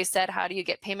 like somebody said, how do you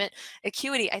get payment?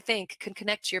 Acuity, I think, can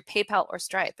connect to your PayPal or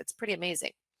Stripe. It's pretty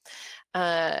amazing.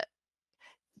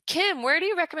 Kim, where do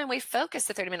you recommend we focus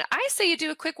the 30-minute? I say you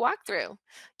do a quick walkthrough.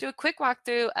 Do a quick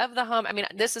walkthrough of the home. I mean,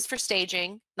 this is for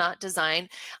staging, not design.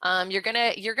 You're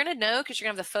gonna know, because you're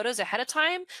gonna have the photos ahead of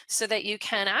time so that you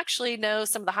can actually know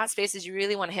some of the hot spaces you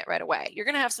really want to hit right away. You're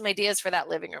gonna have some ideas for that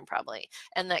living room probably,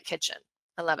 and that kitchen.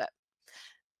 I love it.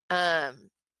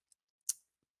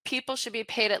 People should be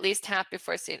paid at least half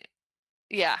before seeing it.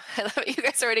 Yeah, I love it. You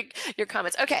guys already, your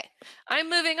comments. Okay, I'm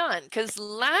moving on, because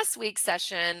last week's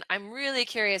session, I'm really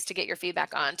curious to get your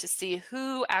feedback on to see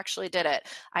who actually did it.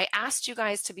 I asked you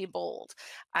guys to be bold.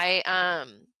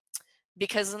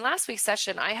 Because in last week's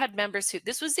session, I had members who,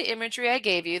 this was the imagery I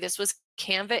gave you. This was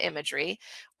Canva imagery,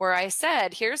 where I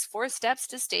said, here's 4 steps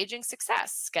to staging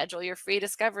success. Schedule your free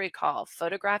discovery call,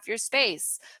 photograph your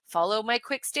space, follow my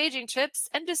quick staging tips,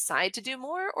 and decide to do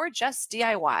more or just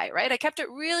DIY, right? I kept it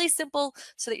really simple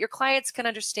so that your clients can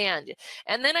understand.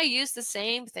 And then I used the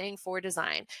same thing for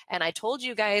design. And I told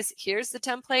you guys, here's the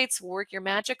templates, work your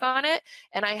magic on it.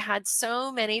 And I had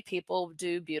so many people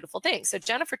do beautiful things. So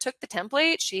Jennifer took the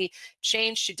template, she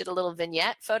did a little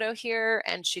vignette photo here,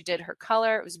 and she did her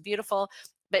color. It was beautiful.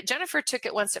 But Jennifer took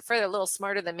it one step further, a little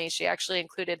smarter than me. She actually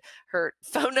included her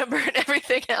phone number and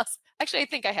everything else. Actually, I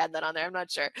think I had that on there. I'm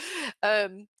not sure.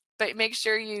 But make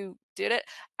sure you did it.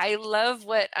 I love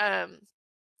what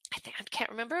I can't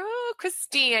remember. Oh,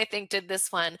 Christine, I think, did this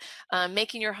one,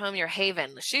 making your home your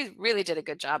haven. She really did a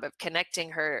good job of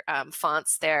connecting her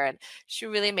fonts there, and she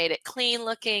really made it clean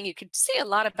looking. You could see a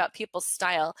lot about people's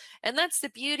style, and that's the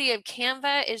beauty of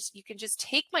Canva, is you can just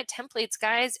take my templates,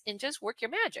 guys, and just work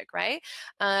your magic, right?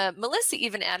 Melissa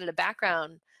even added a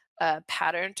background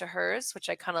pattern to hers, which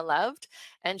I kind of loved,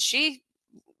 and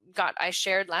I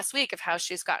shared last week of how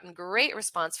she's gotten great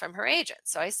response from her agent.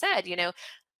 So I said,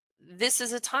 this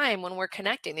is a time when we're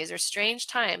connecting. These are strange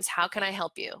times. How can I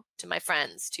help you? To my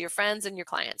friends, to your friends and your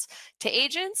clients. To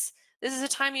agents, this is a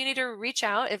time you need to reach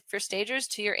out, if for stagers,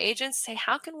 to your agents, say,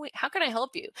 how can I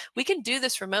help you? We can do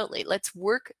this remotely. Let's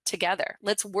work together.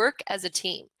 Let's work as a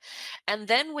team. And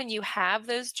then when you have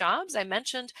those jobs, I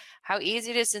mentioned how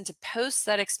easy it is to post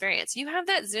that experience. You have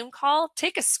that Zoom call,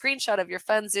 take a screenshot of your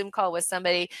fun Zoom call with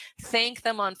somebody, thank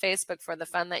them on Facebook for the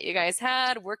fun that you guys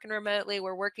had, working remotely.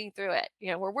 We're working through it.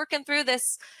 We're working through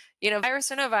this,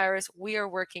 virus or no virus, we are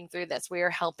working through this. We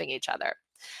are helping each other.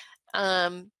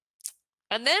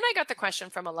 And then I got the question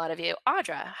from a lot of you,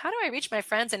 Audra, how do I reach my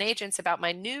friends and agents about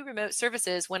my new remote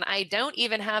services when I don't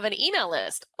even have an email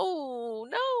list? Oh,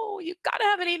 no, you got to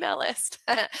have an email list.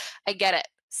 I get it.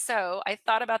 So I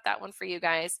thought about that one for you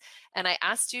guys, and I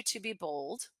asked you to be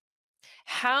bold.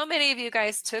 How many of you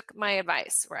guys took my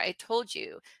advice where I told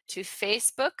you to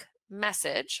Facebook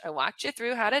message? I walked you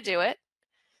through how to do it.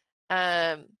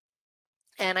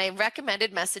 And I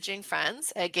recommended messaging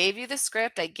friends. I gave you the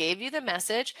script. I gave you the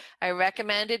message. I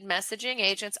recommended messaging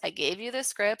agents. I gave you the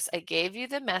scripts. I gave you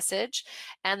the message.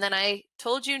 And then I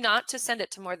told you not to send it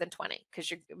to more than 20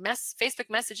 because your Facebook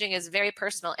messaging is very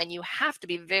personal and you have to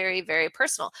be very, very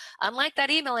personal. Unlike that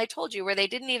email I told you where they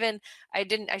didn't even, I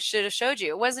should have showed you.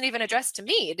 It wasn't even addressed to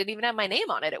me. It didn't even have my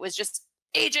name on it. It was just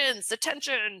agents,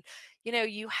 attention.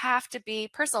 You have to be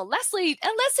personal. Leslie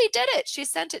did it. She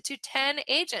sent it to 10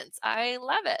 agents. I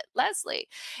love it. Leslie.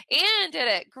 Anne did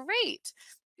it. Great.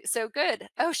 So good.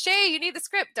 Oh, Shay, you need the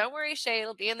script. Don't worry, Shay.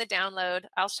 It'll be in the download.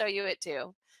 I'll show you it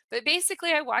too. But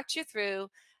basically, I walked you through,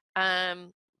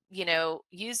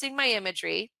 using my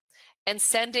imagery and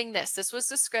sending this. This was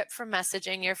the script for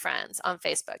messaging your friends on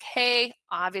Facebook. Hey,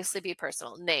 obviously be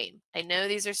personal. Name. I know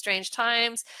these are strange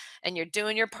times and you're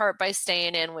doing your part by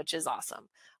staying in, which is awesome.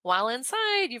 While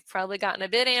inside, you've probably gotten a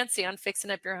bit antsy on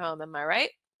fixing up your home. Am I right?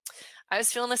 I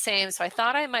was feeling the same, so I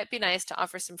thought I might be nice to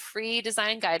offer some free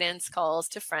design guidance calls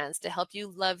to friends to help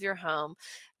you love your home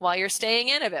while you're staying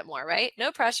in a bit more, right?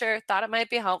 No pressure. Thought it might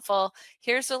be helpful.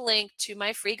 Here's a link to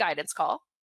my free guidance call.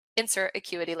 Insert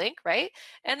Acuity link, right?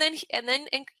 And then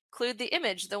include the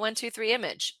image, the 1, 2, 3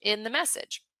 image in the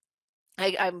message.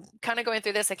 I'm kind of going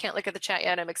through this. I can't look at the chat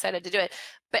yet. I'm excited to do it.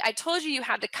 But I told you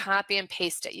had to copy and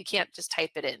paste it. You can't just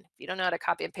type it in. If you don't know how to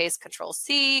copy and paste, Control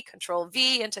C, Control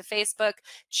V into Facebook,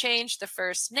 change the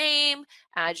first name,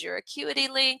 add your Acuity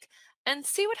link, and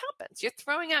see what happens. You're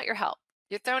throwing out your help.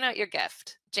 You're throwing out your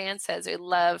gift. Jan says, we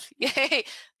love, yay,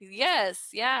 yes,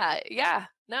 yeah.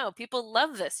 No, people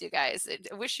love this, you guys.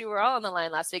 I wish you were all on the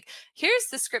line last week. Here's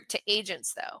the script to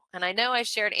agents, though. And I know I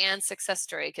shared Anne's success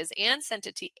story because Anne sent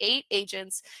it to 8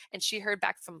 agents and she heard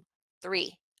back from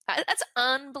 3. That's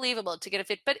unbelievable to get a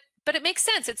fit, but it makes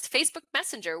sense. It's Facebook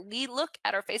Messenger. We look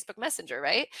at our Facebook Messenger,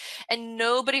 right? And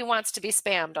nobody wants to be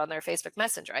spammed on their Facebook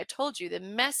Messenger. I told you the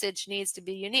message needs to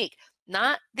be unique,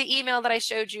 not the email that I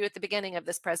showed you at the beginning of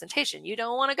this presentation. You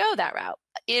don't want to go that route.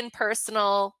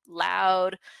 Impersonal,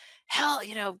 loud, hell,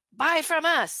 buy from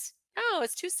us. No,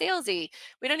 it's too salesy.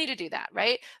 We don't need to do that,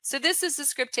 right? So this is the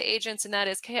script to agents, and that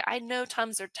is, okay, I know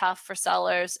times are tough for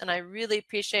sellers, and I really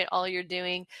appreciate all you're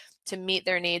doing to meet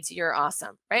their needs. You're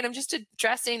awesome, right? I'm just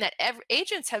addressing that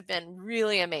agents have been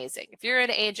really amazing. If you're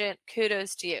an agent,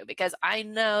 kudos to you, because I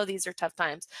know these are tough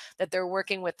times that they're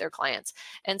working with their clients.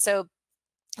 And so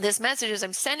this message is,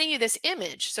 I'm sending you this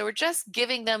image. So we're just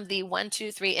giving them the 1,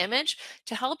 2, 3 image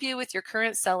to help you with your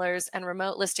current sellers and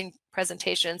remote listing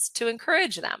presentations to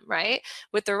encourage them, right?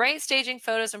 With the right staging,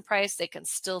 photos, and price, they can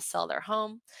still sell their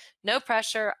home. No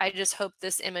pressure. I just hope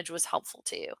this image was helpful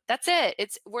to you. That's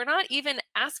it. We're not even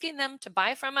asking them to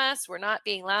buy from us. We're not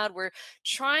being loud. We're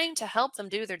trying to help them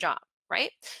do their job,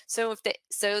 right? So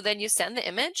then you send the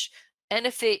image. And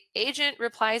if the agent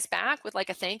replies back with like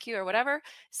a thank you or whatever,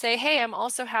 say, hey, I'm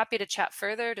also happy to chat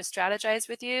further to strategize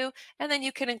with you. And then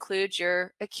you can include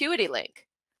your Acuity link.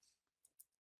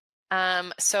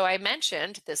 So I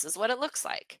mentioned this is what it looks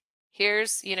like.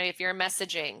 Here's, if you're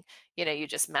messaging, you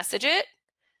just message it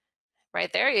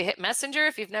right there. You hit Messenger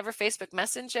if you've never Facebook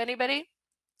messaged anybody.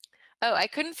 Oh, I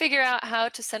couldn't figure out how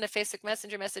to send a Facebook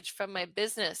Messenger message from my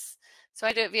business. So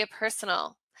I do it via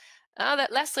personal. Oh,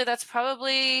 Leslie, that's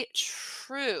probably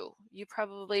true. You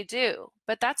probably do,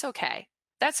 but that's okay.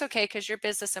 That's okay because your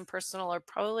business and personal are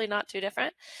probably not too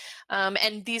different.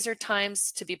 And these are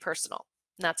times to be personal.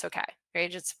 And that's okay. Your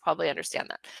agents probably understand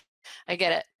that. I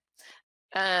get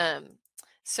it.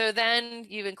 So then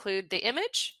you include the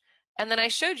image. And then I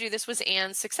showed you this was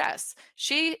Anne's success.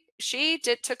 She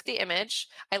took the image.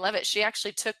 I love it. She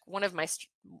actually took one of my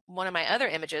other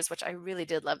images, which I really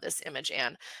did love this image,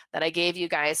 Anne, that I gave you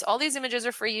guys. All these images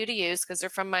are for you to use because they're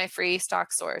from my free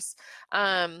stock source.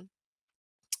 And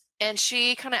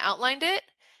she kind of outlined it.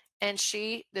 And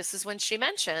this is when she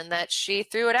mentioned that she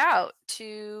threw it out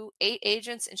to 8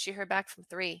 agents and she heard back from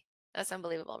 3. That's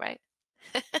unbelievable, right?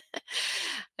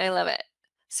 I love it.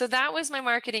 So that was my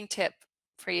marketing tip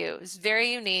for you. It's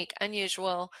very unique,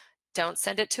 unusual. Don't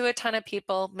send it to a ton of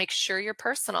people. Make sure you're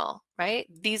personal, right?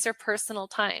 These are personal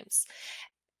times.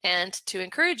 And to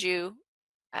encourage you,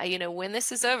 when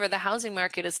this is over, the housing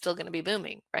market is still going to be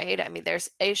booming, right? I mean, there's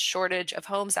a shortage of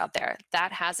homes out there.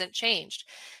 That hasn't changed.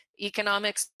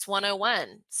 Economics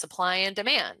 101, supply and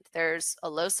demand. There's a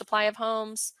low supply of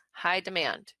homes, high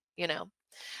demand,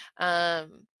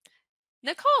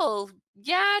 Nicole,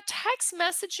 yeah, text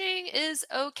messaging is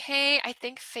okay. I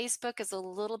think Facebook is a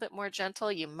little bit more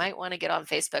gentle. You might want to get on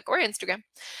Facebook or Instagram.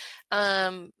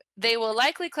 They will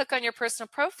likely click on your personal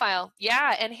profile.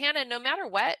 Yeah, and Hannah, no matter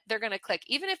what, they're going to click.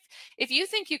 Even if you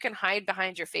think you can hide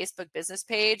behind your Facebook business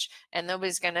page and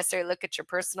nobody's going to necessarily look at your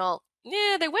personal,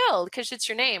 yeah, they will because it's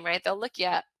your name, right? They'll look you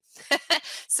up.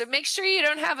 So make sure you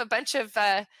don't have a bunch of,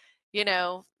 you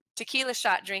know, tequila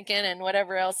shot drinking and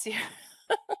whatever else you.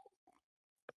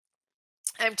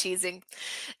 I'm teasing.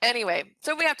 Anyway,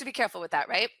 so we have to be careful with that,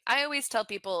 right? I always tell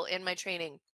people in my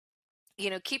training,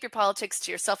 keep your politics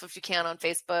to yourself if you can on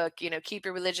Facebook, keep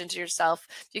your religion to yourself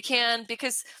if you can,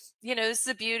 because, this is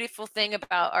a beautiful thing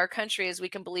about our country is we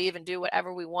can believe and do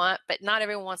whatever we want, but not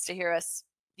everyone wants to hear us,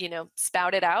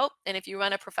 spout it out. And if you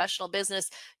run a professional business,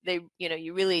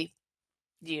 you really,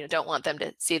 don't want them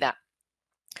to see that.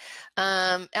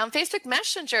 On Facebook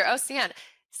Messenger, oh, Sian,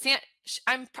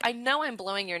 I know I'm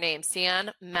blowing your name,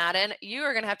 Sian Madden. You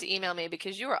are going to have to email me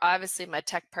because you are obviously my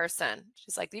tech person.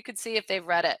 She's like, you could see if they've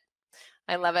read it.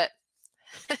 I love it.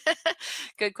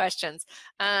 Good questions.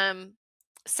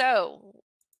 So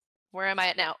where am I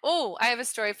at now? Oh, I have a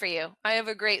story for you. I have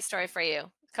a great story for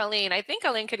you. Colleen, I think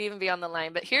Colleen could even be on the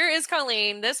line, but here is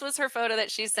Colleen. This was her photo that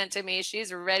she sent to me.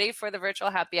 She's ready for the virtual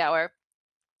happy hour.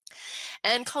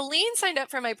 And Colleen signed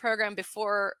up for my program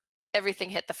before everything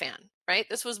hit the fan, right?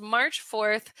 This was March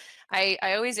 4th. I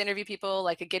always interview people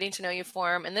like a getting to know you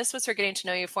form, and this was her getting to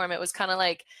know you form. It was kind of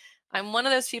like, I'm one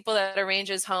of those people that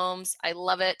arranges homes. I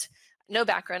love it. No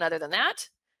background other than that.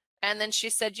 And then she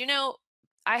said,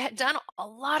 I had done a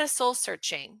lot of soul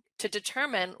searching to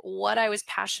determine what I was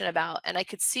passionate about and I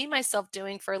could see myself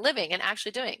doing for a living and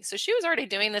actually doing. So she was already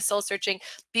doing this soul searching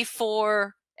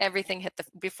before everything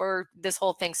before this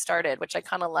whole thing started, which I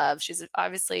kind of love. She's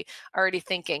obviously already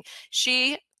thinking.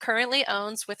 She currently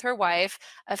owns with her wife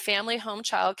a family home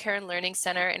child care and learning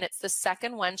center, and it's the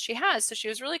second one she has. So she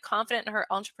was really confident in her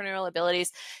entrepreneurial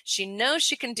abilities. She knows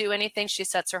she can do anything she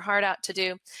sets her heart out to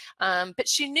do. But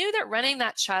she knew that running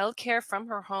that child care from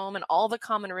her home and all the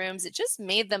common rooms, it just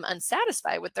made them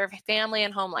unsatisfied with their family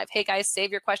and home life. Hey guys,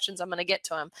 save your questions. I'm going to get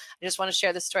to them. I just want to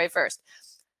share this story first.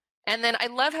 And then I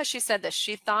love how she said this.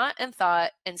 She thought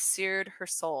and seared her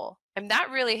soul. And that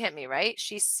really hit me, right?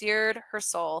 She seared her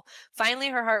soul. Finally,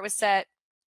 her heart was set.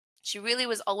 She really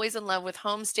was always in love with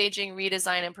home staging,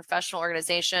 redesign, and professional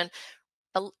organization.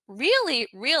 Really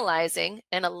realizing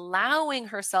and allowing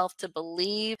herself to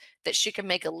believe that she could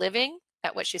make a living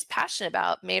at what she's passionate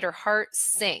about made her heart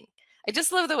sing. I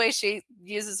just love the way she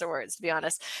uses her words, to be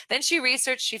honest. Then she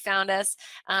researched, she found us,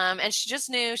 and she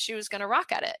just knew she was going to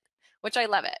rock at it, which I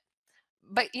love it.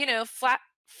 But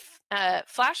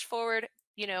flash forward,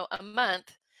 a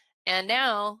month, and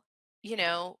now,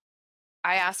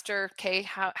 I asked her, okay,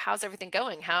 how's everything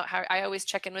going? How I always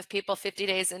check in with people 50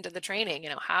 days into the training,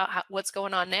 how what's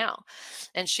going on now?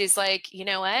 And she's like, you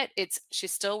know what?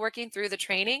 She's still working through the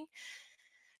training,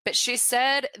 but she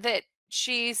said that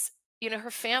she's,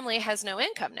 her family has no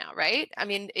income now, right? I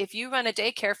mean, if you run a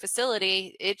daycare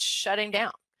facility, it's shutting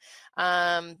down.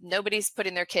 Nobody's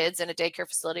putting their kids in a daycare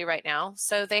facility right now,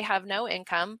 so they have no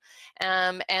income.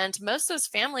 And most of those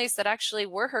families that actually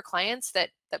were her clients that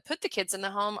put the kids in the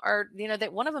home are,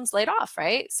 that one of them's laid off,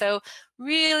 right? So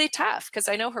really tough, because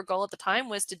I know her goal at the time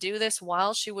was to do this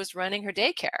while she was running her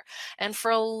daycare. And for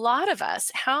a lot of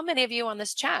us, how many of you on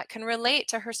this chat can relate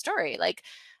to her story? Like,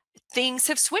 things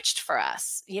have switched for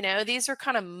us. These are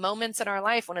kind of moments in our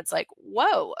life when it's like,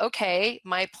 whoa, okay,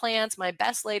 my plans, my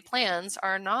best laid plans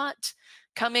are not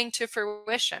coming to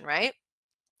fruition, right?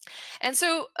 And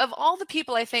so of all the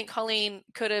people, I think Colleen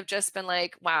could have just been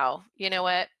like, wow, you know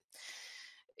what?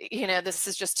 This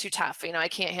is just too tough. I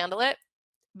can't handle it.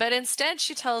 But instead,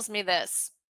 she tells me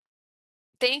this.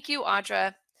 Thank you,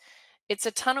 Audra. It's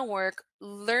a ton of work.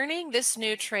 Learning this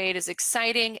new trade is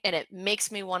exciting and it makes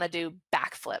me want to do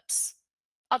backflips.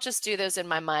 I'll just do those in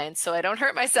my mind so I don't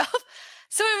hurt myself.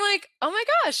 So I'm like, oh my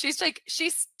gosh,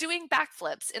 she's doing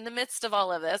backflips in the midst of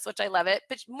all of this, which I love it.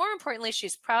 But more importantly,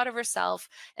 she's proud of herself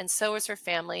and so is her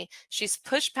family. She's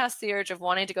pushed past the urge of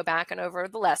wanting to go back and over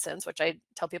the lessons, which I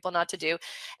tell people not to do.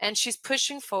 And she's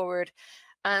pushing forward.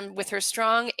 With her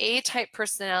strong A-type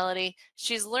personality,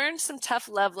 she's learned some tough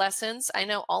love lessons. I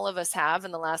know all of us have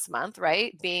in the last month,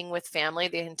 right? Being with family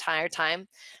the entire time.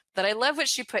 But I love what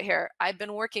she put here. I've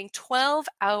been working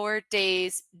 12-hour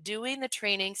days doing the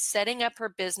training, setting up her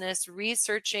business,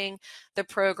 researching the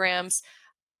programs.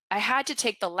 I had to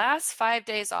take the last 5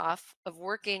 days off of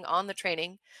working on the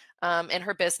training in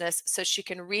her business so she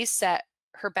can reset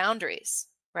her boundaries,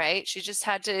 right? She just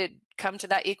had to come to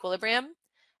that equilibrium.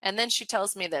 And then she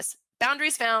tells me this,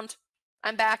 boundaries found.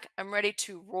 I'm back. I'm ready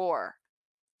to roar.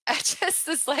 I just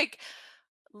was like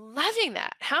loving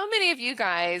that. How many of you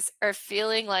guys are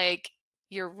feeling like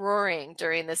you're roaring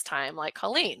during this time, like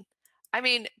Colleen? I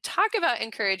mean, talk about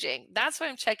encouraging. That's why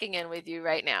I'm checking in with you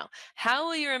right now. How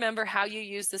will you remember how you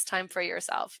use this time for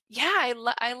yourself? Yeah,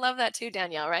 I love that too,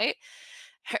 Danielle, right?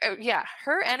 Yeah,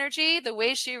 her energy, the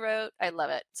way she wrote, I love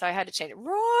it. So I had to change it.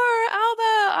 Roar,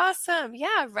 Alba, awesome.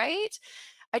 Yeah, right?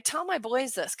 I tell my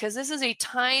boys this because this is a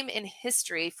time in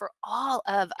history for all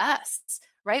of us,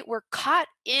 right? We're caught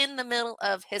in the middle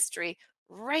of history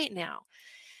right now.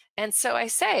 And so I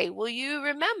say, will you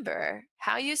remember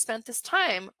how you spent this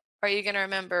time? Are you going to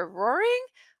remember roaring?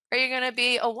 Are you going to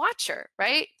be a watcher,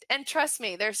 right? And trust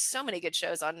me, there's so many good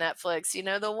shows on Netflix. You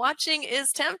know, the watching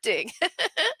is tempting.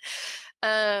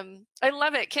 I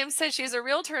love it. Kim says she's a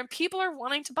realtor and people are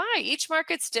wanting to buy. Each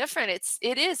market's different.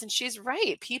 It is, and she's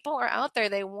right. People are out there.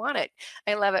 They want it.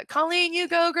 I love it. Colleen, you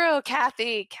go grow.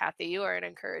 Kathy, you are an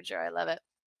encourager. I love it.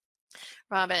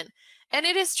 Robin. And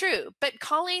it is true, but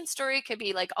Colleen's story could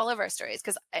be like all of our stories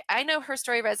because I know her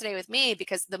story resonated with me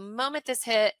because the moment this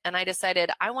hit and I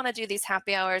decided I want to do these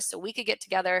happy hours so we could get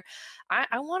together,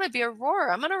 I want to be a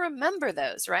roarer. I'm going to remember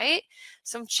those, right?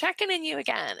 So I'm checking in you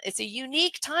again. It's a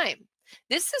unique time.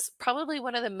 This is probably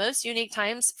one of the most unique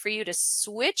times for you to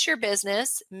switch your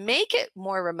business, make it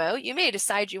more remote. You may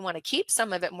decide you want to keep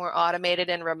some of it more automated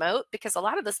and remote because a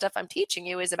lot of the stuff I'm teaching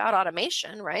you is about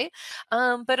automation, right?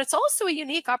 But it's also a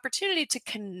unique opportunity to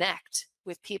connect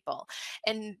with people.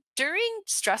 And during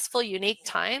stressful, unique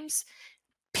times,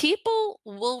 people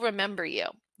will remember you.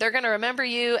 They're going to remember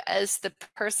you as the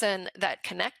person that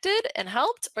connected and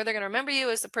helped, or they're going to remember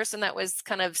you as the person that was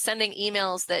kind of sending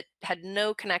emails that had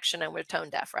no connection and were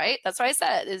tone deaf, right? That's why I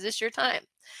said, is this your time?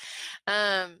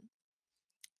 Oh,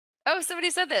 somebody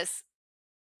said this.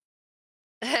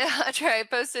 I'll try. I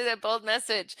posted a bold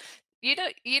message. You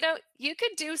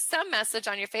could do some message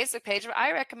on your Facebook page, but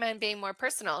I recommend being more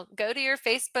personal. Go to your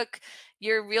Facebook,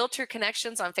 your realtor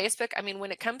connections on Facebook. I mean,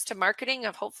 when it comes to marketing,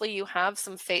 hopefully you have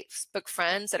some Facebook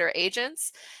friends that are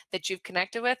agents that you've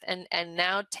connected with, and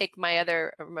now take my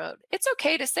other remote. It's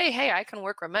okay to say, hey, I can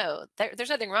work remote.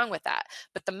 There's nothing wrong with that.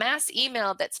 But the mass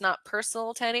email that's not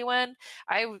personal to anyone,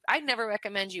 I never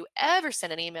recommend you ever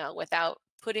send an email without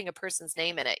putting a person's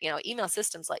name in it. You know, email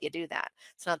systems let you do that.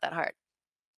 It's not that hard.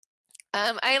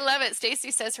 I love it.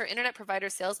 Stacy says her internet provider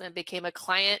salesman became a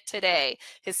client today.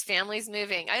 His family's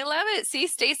moving. I love it. See,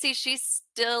 Stacy, she's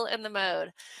still in the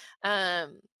mode.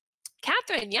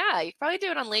 Catherine, yeah, you can probably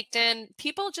do it on LinkedIn.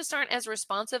 People just aren't as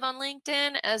responsive on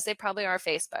LinkedIn as they probably are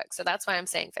Facebook. So that's why I'm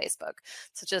saying Facebook.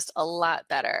 So just a lot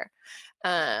better.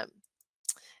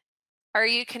 Are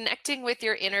you connecting with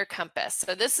your inner compass?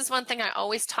 So this is one thing I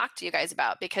always talk to you guys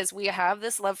about because we have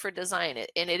this love for design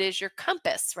and it is your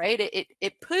compass, right?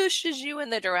 It pushes you in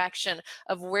the direction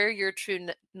of where your true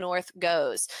north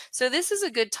goes. So this is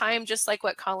a good time, just like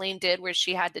what Colleen did, where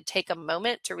she had to take a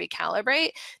moment to recalibrate.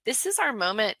 This is our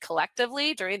moment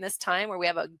collectively during this time where we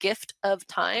have a gift of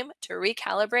time to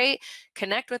recalibrate,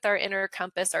 connect with our inner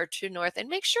compass, our true north, and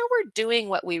make sure we're doing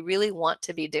what we really want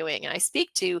to be doing. And I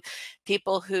speak to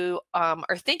people who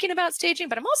are thinking about staging,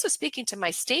 but I'm also speaking to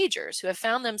my stagers who have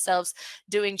found themselves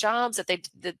doing jobs that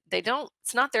they don't,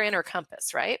 it's not their inner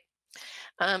compass, right?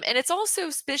 And it's also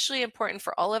especially important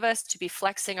for all of us to be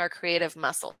flexing our creative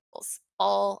muscles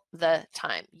all the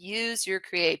time. Use your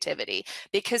creativity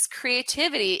because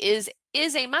creativity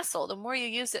is a muscle. The more you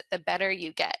use it, the better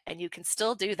you get. And you can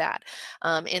still do that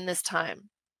in this time.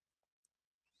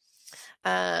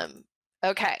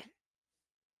 Okay.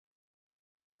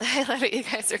 I love it. You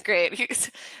guys are great.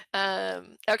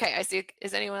 Okay, I see.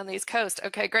 Is anyone on the East Coast?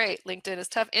 Okay, great. LinkedIn is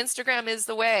tough. Instagram is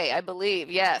the way, I believe.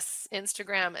 Yes,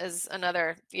 Instagram is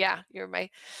another. Yeah, you're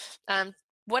my.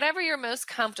 Whatever you're most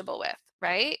comfortable with,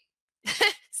 right?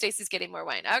 Stacy's getting more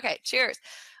wine. Okay, cheers.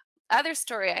 Other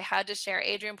story I had to share.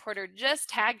 Adrian Porter just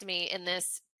tagged me in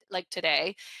this like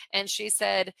today, and she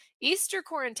said, Easter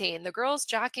quarantine, the girls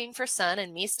jockeying for sun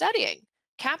and me studying.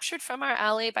 Captured from our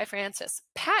alley by Francis.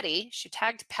 Patty, she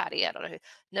tagged Patty, I don't know who,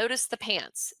 noticed the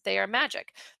pants. They are magic.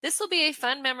 This will be a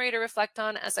fun memory to reflect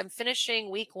on as I'm finishing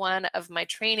week 1 of my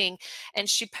training. And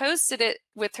she posted it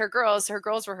with her girls. Her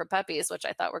girls were her puppies, which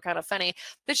I thought were kind of funny.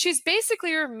 But she's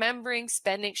basically remembering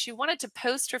spending. She wanted to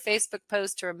post her Facebook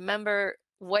post to remember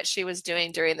what she was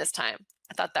doing during this time.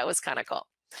 I thought that was kind of cool.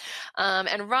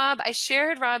 And Rob, I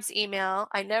shared Rob's email.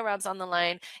 I know Rob's on the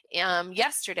line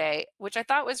yesterday, which I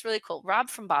thought was really cool. Rob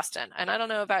from Boston. And I don't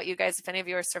know about you guys, if any of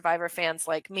you are Survivor fans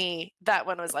like me, that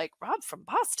one was like, Rob from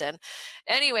Boston.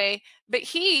 Anyway, but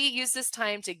he used this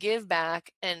time to give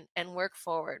back and work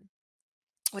forward.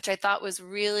 which I thought was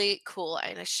really cool.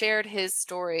 And I shared his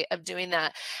story of doing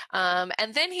that.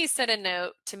 And then he sent a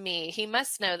note to me. He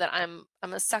must know that I'm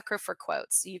a sucker for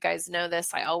quotes. You guys know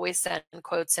this. I always send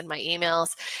quotes in my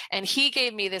emails. And he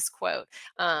gave me this quote.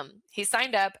 He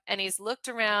signed up and he's looked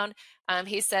around.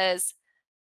 He says,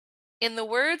 in the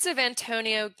words of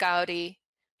Antonio Gaudi,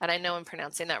 and I know I'm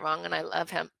pronouncing that wrong and I love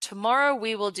him, tomorrow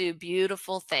we will do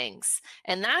beautiful things.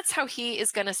 And that's how he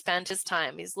is going to spend his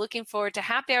time. He's looking forward to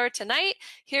happy hour tonight.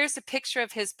 Here's a picture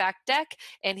of his back deck,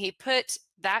 and he put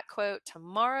that quote,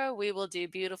 tomorrow we will do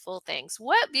beautiful things.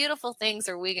 What beautiful things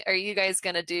are you guys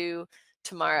going to do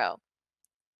tomorrow?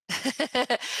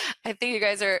 I think you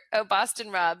guys are, oh, Boston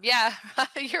Rob. Yeah,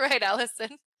 you're right,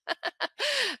 Allison.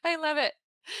 I love it.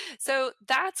 So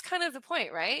that's kind of the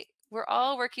point, right? We're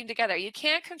all working together. You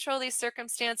can't control these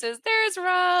circumstances. There's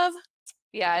Rob.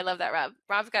 Yeah, I love that, Rob.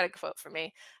 Rob's got a quote for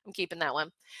me. I'm keeping that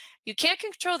one. You can't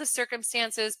control the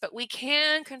circumstances, but we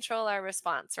can control our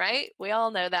response, right? We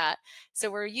all know that. So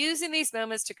we're using these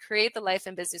moments to create the life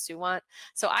and business we want.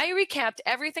 So I recapped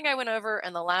everything I went over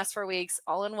in the last 4 weeks,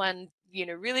 all in one,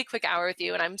 really quick hour with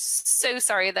you. And I'm so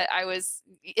sorry that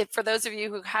for those of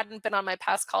you who hadn't been on my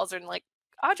past calls and like,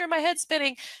 Audra, my head's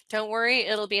spinning. Don't worry,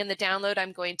 it'll be in the download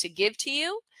I'm going to give to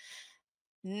you.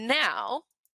 Now,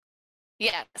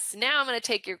 now I'm going to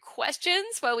take your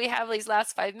questions while we have these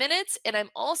last 5 minutes. And I'm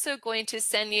also going to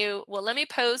send you,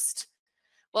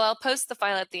 I'll post the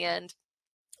file at the end.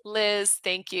 Liz,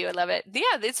 thank you. I love it.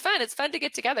 Yeah, it's fun. It's fun to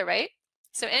get together, right?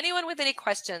 So anyone with any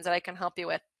questions that I can help you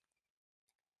with?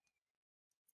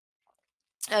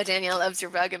 Oh, Danielle loves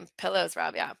your rug and pillows,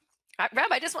 Rob. Yeah.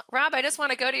 Rob, I just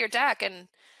want to go to your deck and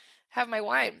have my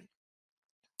wine.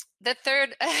 The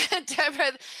third,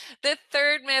 Deborah, the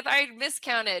third myth, I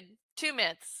miscounted 2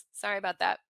 myths. Sorry about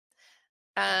that.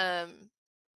 Oh,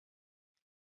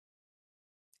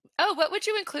 what would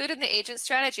you include in the agent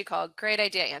strategy call? Great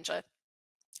idea, Angela.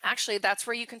 Actually, that's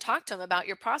where you can talk to them about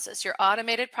your process, your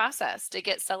automated process, to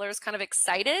get sellers kind of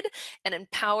excited and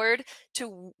empowered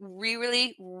to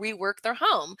really rework their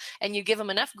home. And you give them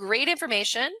enough great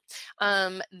information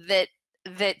that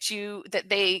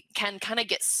they can kind of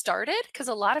get started, because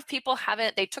a lot of people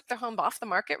they took their home off the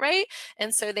market, right?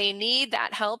 And so they need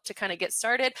that help to kind of get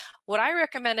started. What I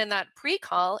recommend in that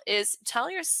pre-call is tell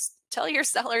your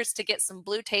sellers to get some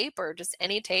blue tape or just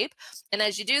any tape. And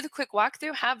as you do the quick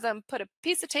walkthrough, have them put a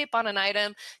piece of tape on an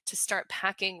item to start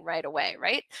packing right away,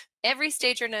 right? Every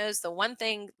stager knows the one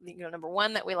thing, number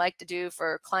one that we like to do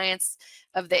for clients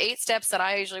of the 8 steps that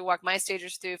I usually walk my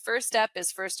stagers through. First step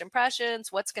is first impressions.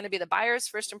 What's going to be the buyer's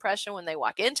first impression when they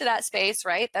walk into that space,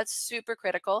 right? That's super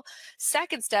critical.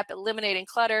 Second step, eliminating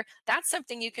clutter. That's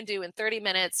something you can do in 30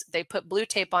 minutes. They put blue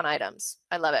tape on items.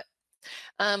 I love it.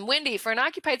 Wendy, for an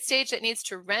occupied stage that needs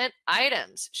to rent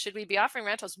items, should we be offering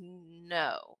rentals?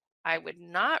 No, I would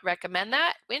not recommend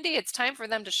that. Wendy, it's time for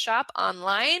them to shop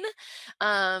online.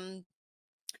 And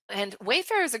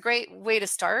Wayfair is a great way to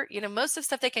start. Most of the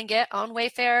stuff they can get on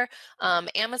Wayfair,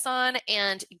 Amazon,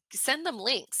 and send them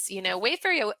links.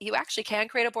 Wayfair, you actually can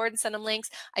create a board and send them links.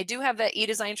 I do have the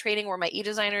e-design training where my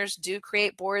e-designers do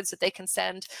create boards that they can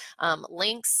send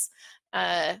links.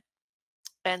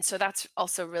 And so that's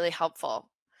also really helpful.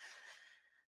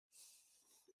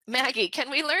 Maggie, can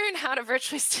we learn how to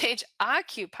virtually stage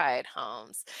occupied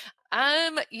homes? I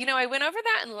went over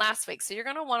that in last week. So you're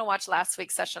going to want to watch last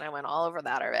week's session. I went all over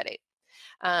that already.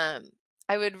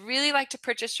 I would really like to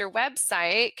purchase your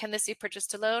website. Can this be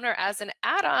purchased alone or as an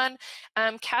add-on?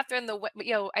 Catherine,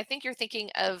 I think you're thinking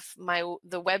of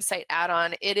the website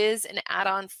add-on. It is an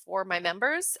add-on for my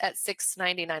members at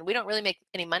 $6.99. We don't really make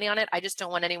any money on it. I just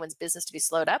don't want anyone's business to be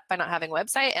slowed up by not having a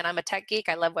website. And I'm a tech geek.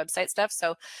 I love website stuff.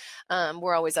 So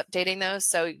we're always updating those.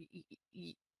 So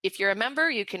if you're a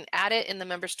member, you can add it in the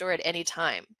member store at any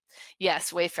time.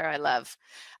 Yes, Wayfair, I love.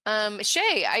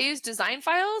 Shay, I use design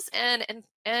files and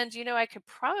I could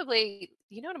probably,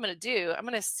 what I'm going to do? I'm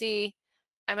going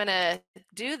to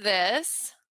do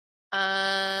this.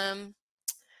 Oh,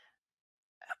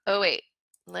 wait,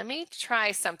 let me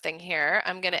try something here.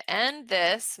 I'm going to end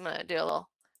this. I'm going to do a little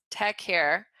tech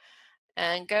here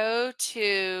and go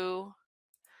to,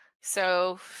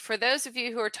 so for those of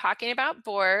you who are talking about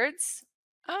boards,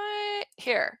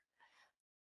 here.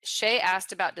 Shay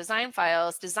asked about design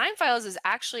files. Design files is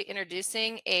actually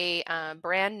introducing a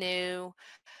brand new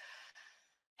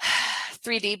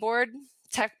 3D board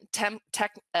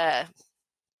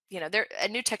they're a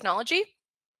new technology.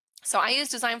 So I use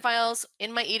design files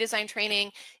in my e-design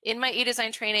training. In my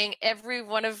e-design training, every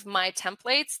one of my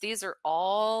templates, these are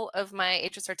all of my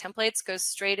HSR templates, goes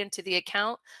straight into the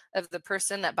account of the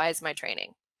person that buys my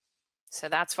training. So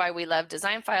that's why we love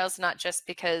design files, not just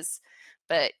because,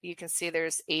 but you can see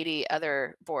there's 80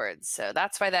 other boards. So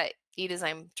that's why that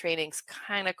eDesign training's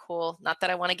kind of cool. Not that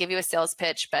I want to give you a sales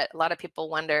pitch, but a lot of people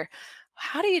wonder,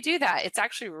 how do you do that? It's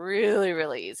actually really,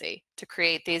 really easy to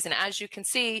create these. And as you can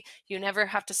see, you never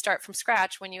have to start from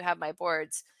scratch when you have my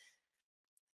boards.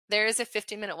 There is a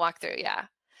 50-minute walkthrough, yeah.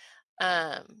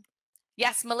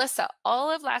 Yes, Melissa,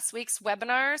 all of last week's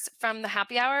webinars from the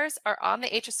happy hours are on the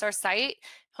HSR site,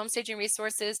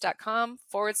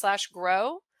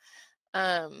 homestagingresources.com/grow.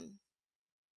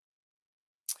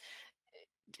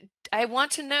 I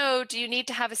want to know, do you need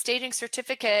to have a staging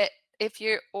certificate if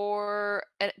you're, or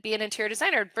be an interior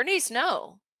designer? Bernice,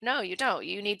 no, you don't.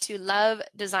 You need to love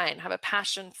design, have a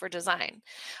passion for design.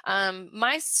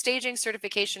 My staging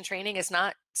certification training is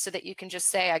not so that you can just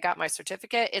say, I got my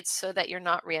certificate. It's so that you're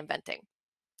not reinventing.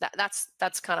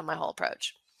 That's kind of my whole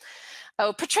approach.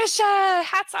 Oh, Patricia,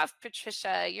 hats off,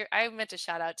 Patricia. I meant to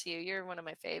shout out to you. You're one of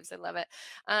my faves. I love it.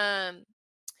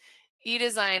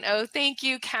 eDesign. Oh, thank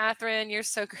you, Catherine. You're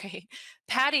so great.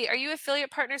 Patty, are you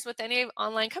affiliate partners with any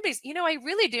online companies? You know, I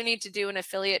really do need to do an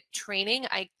affiliate training.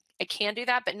 I can do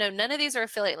that, but no, none of these are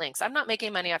affiliate links. I'm not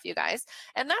making money off you guys.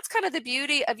 And that's kind of the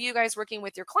beauty of you guys working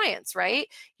with your clients, right?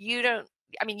 You don't,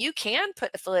 I mean, you can put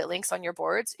affiliate links on your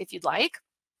boards if you'd like.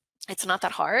 It's not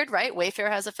that hard, right? Wayfair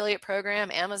has affiliate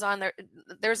program, Amazon,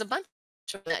 there's a bunch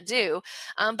that do.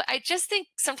 But I just think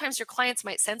sometimes your clients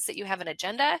might sense that you have an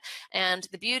agenda. And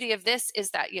the beauty of this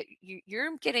is that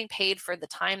you're getting paid for the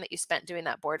time that you spent doing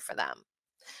that board for them.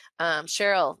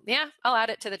 Cheryl, yeah, I'll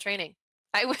add it to the training.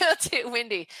 I will too,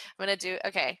 Wendy. I'm going to do,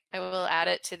 okay, I will add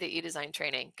it to the eDesign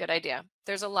training. Good idea.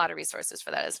 There's a lot of resources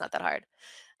for that. It's not that hard.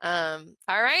 All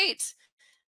right.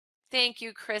 Thank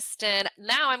you, Kristen.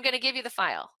 Now I'm going to give you the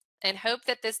file and hope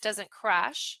that this doesn't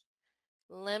crash.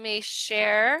 Let me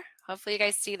share. Hopefully you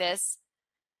guys see this.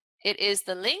 It is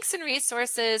the links and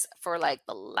resources for like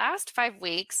the last 5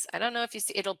 weeks. I don't know if you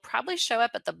see, it'll probably show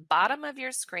up at the bottom of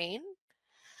your screen.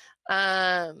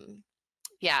 Yeah,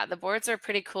 the boards are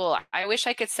pretty cool. I wish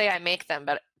I could say I make them,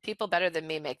 but people better than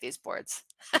me make these boards.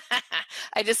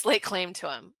 I just lay claim to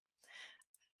them.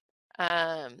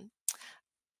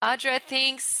 Audra,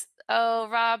 thanks. Oh,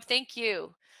 Rob, thank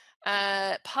you.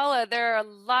 Paula, there are a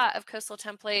lot of coastal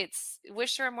templates.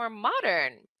 Wish they were more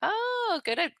modern. Oh,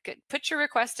 good. Put your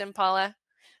request in, Paula.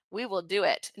 We will do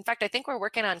it. In fact, I think we're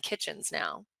working on kitchens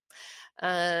now.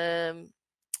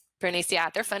 Bernice, yeah,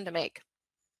 they're fun to make.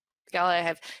 Y'all, I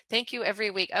have, thank you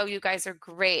every week. Oh, you guys are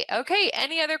great. Okay,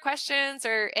 any other questions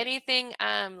or anything?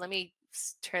 Let me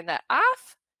turn that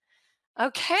off.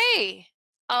 Okay.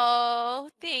 Oh,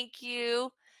 thank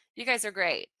you. You guys are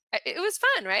great. It was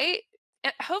fun, right?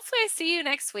 Hopefully I see you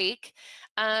next week.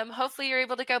 Hopefully you're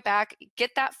able to go back,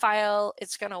 get that file.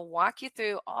 It's going to walk you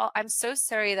through all. I'm so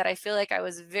sorry that I feel like I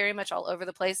was very much all over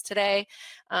the place today.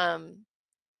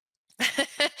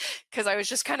 Because I was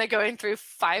just kind of going through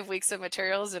 5 weeks of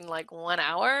materials in like 1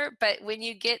 hour. But when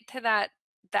you get to that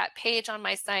page on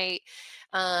my site,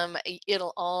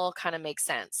 it'll all kind of make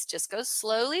sense. Just go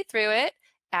slowly through it,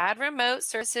 add remote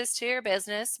services to your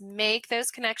business, make those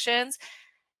connections,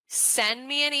 send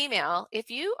me an email.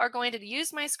 If you are going to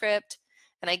use my script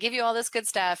and I give you all this good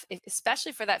stuff,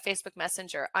 especially for that Facebook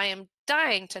Messenger, I am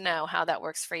dying to know how that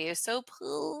works for you. So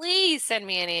please send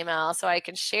me an email so I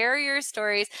can share your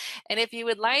stories. And if you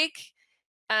would like,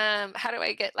 how do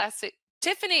I get last week?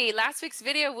 Tiffany, last week's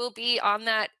video will be on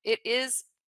that. It is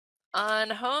on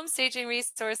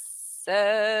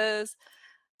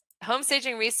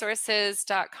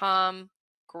homestagingresources.com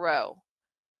grow.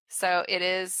 So it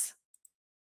is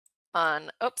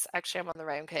on, oops, actually I'm on the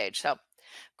right page. So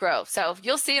grow. So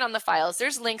you'll see it on the files.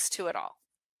 There's links to it all.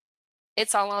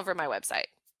 It's all over my website.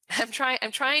 I'm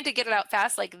trying to get it out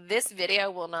fast. Like this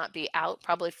video will not be out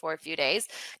probably for a few days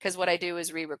because what I do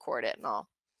is re-record it and all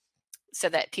so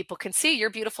that people can see your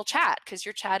beautiful chat because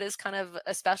your chat is kind of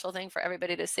a special thing for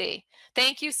everybody to see.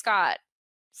 Thank you, Scott.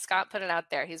 Scott put it out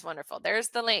there. He's wonderful. There's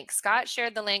the link. Scott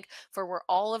shared the link for where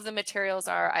all of the materials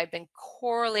are. I've been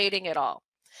correlating it all.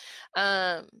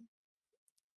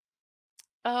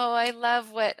 Oh, I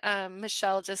love what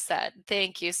Michelle just said.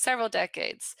 Thank you. Several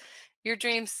decades. Your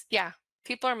dreams, yeah,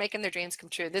 people are making their dreams come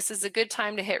true. This is a good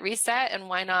time to hit reset and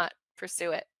why not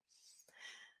pursue it?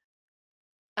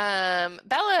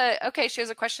 Bella, okay, she has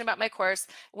a question about my course.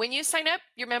 When you sign up,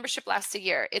 your membership lasts a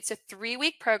year. It's a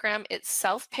 3-week program. It's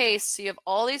self-paced, so you have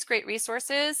all these great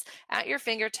resources at your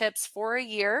fingertips for a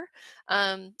year.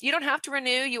 You don't have to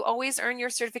renew. You always earn your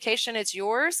certification. It's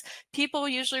yours. People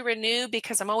usually renew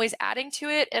because I'm always adding to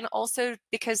it and also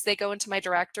because they go into my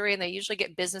directory and they usually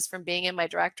get business from being in my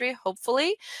directory,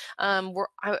 hopefully. I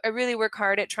really work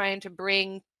hard at trying to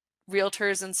bring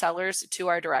realtors and sellers to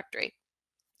our directory.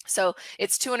 So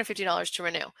it's $250 to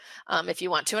renew, if you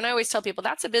want to. And I always tell people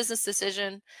that's a business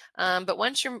decision. But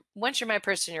once you're my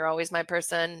person, you're always my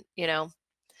person.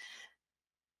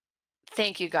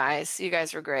 Thank you guys. You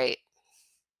guys were great.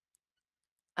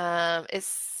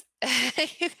 It's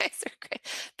you guys are great.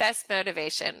 Best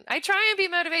motivation. I try and be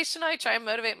motivational. I try and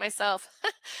motivate myself.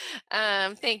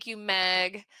 Thank you,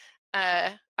 Meg.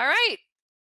 All right,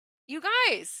 you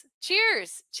guys.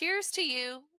 Cheers. Cheers to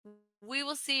you. We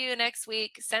will see you next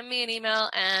week. Send me an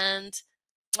email and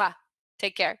mwah,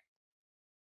 take care.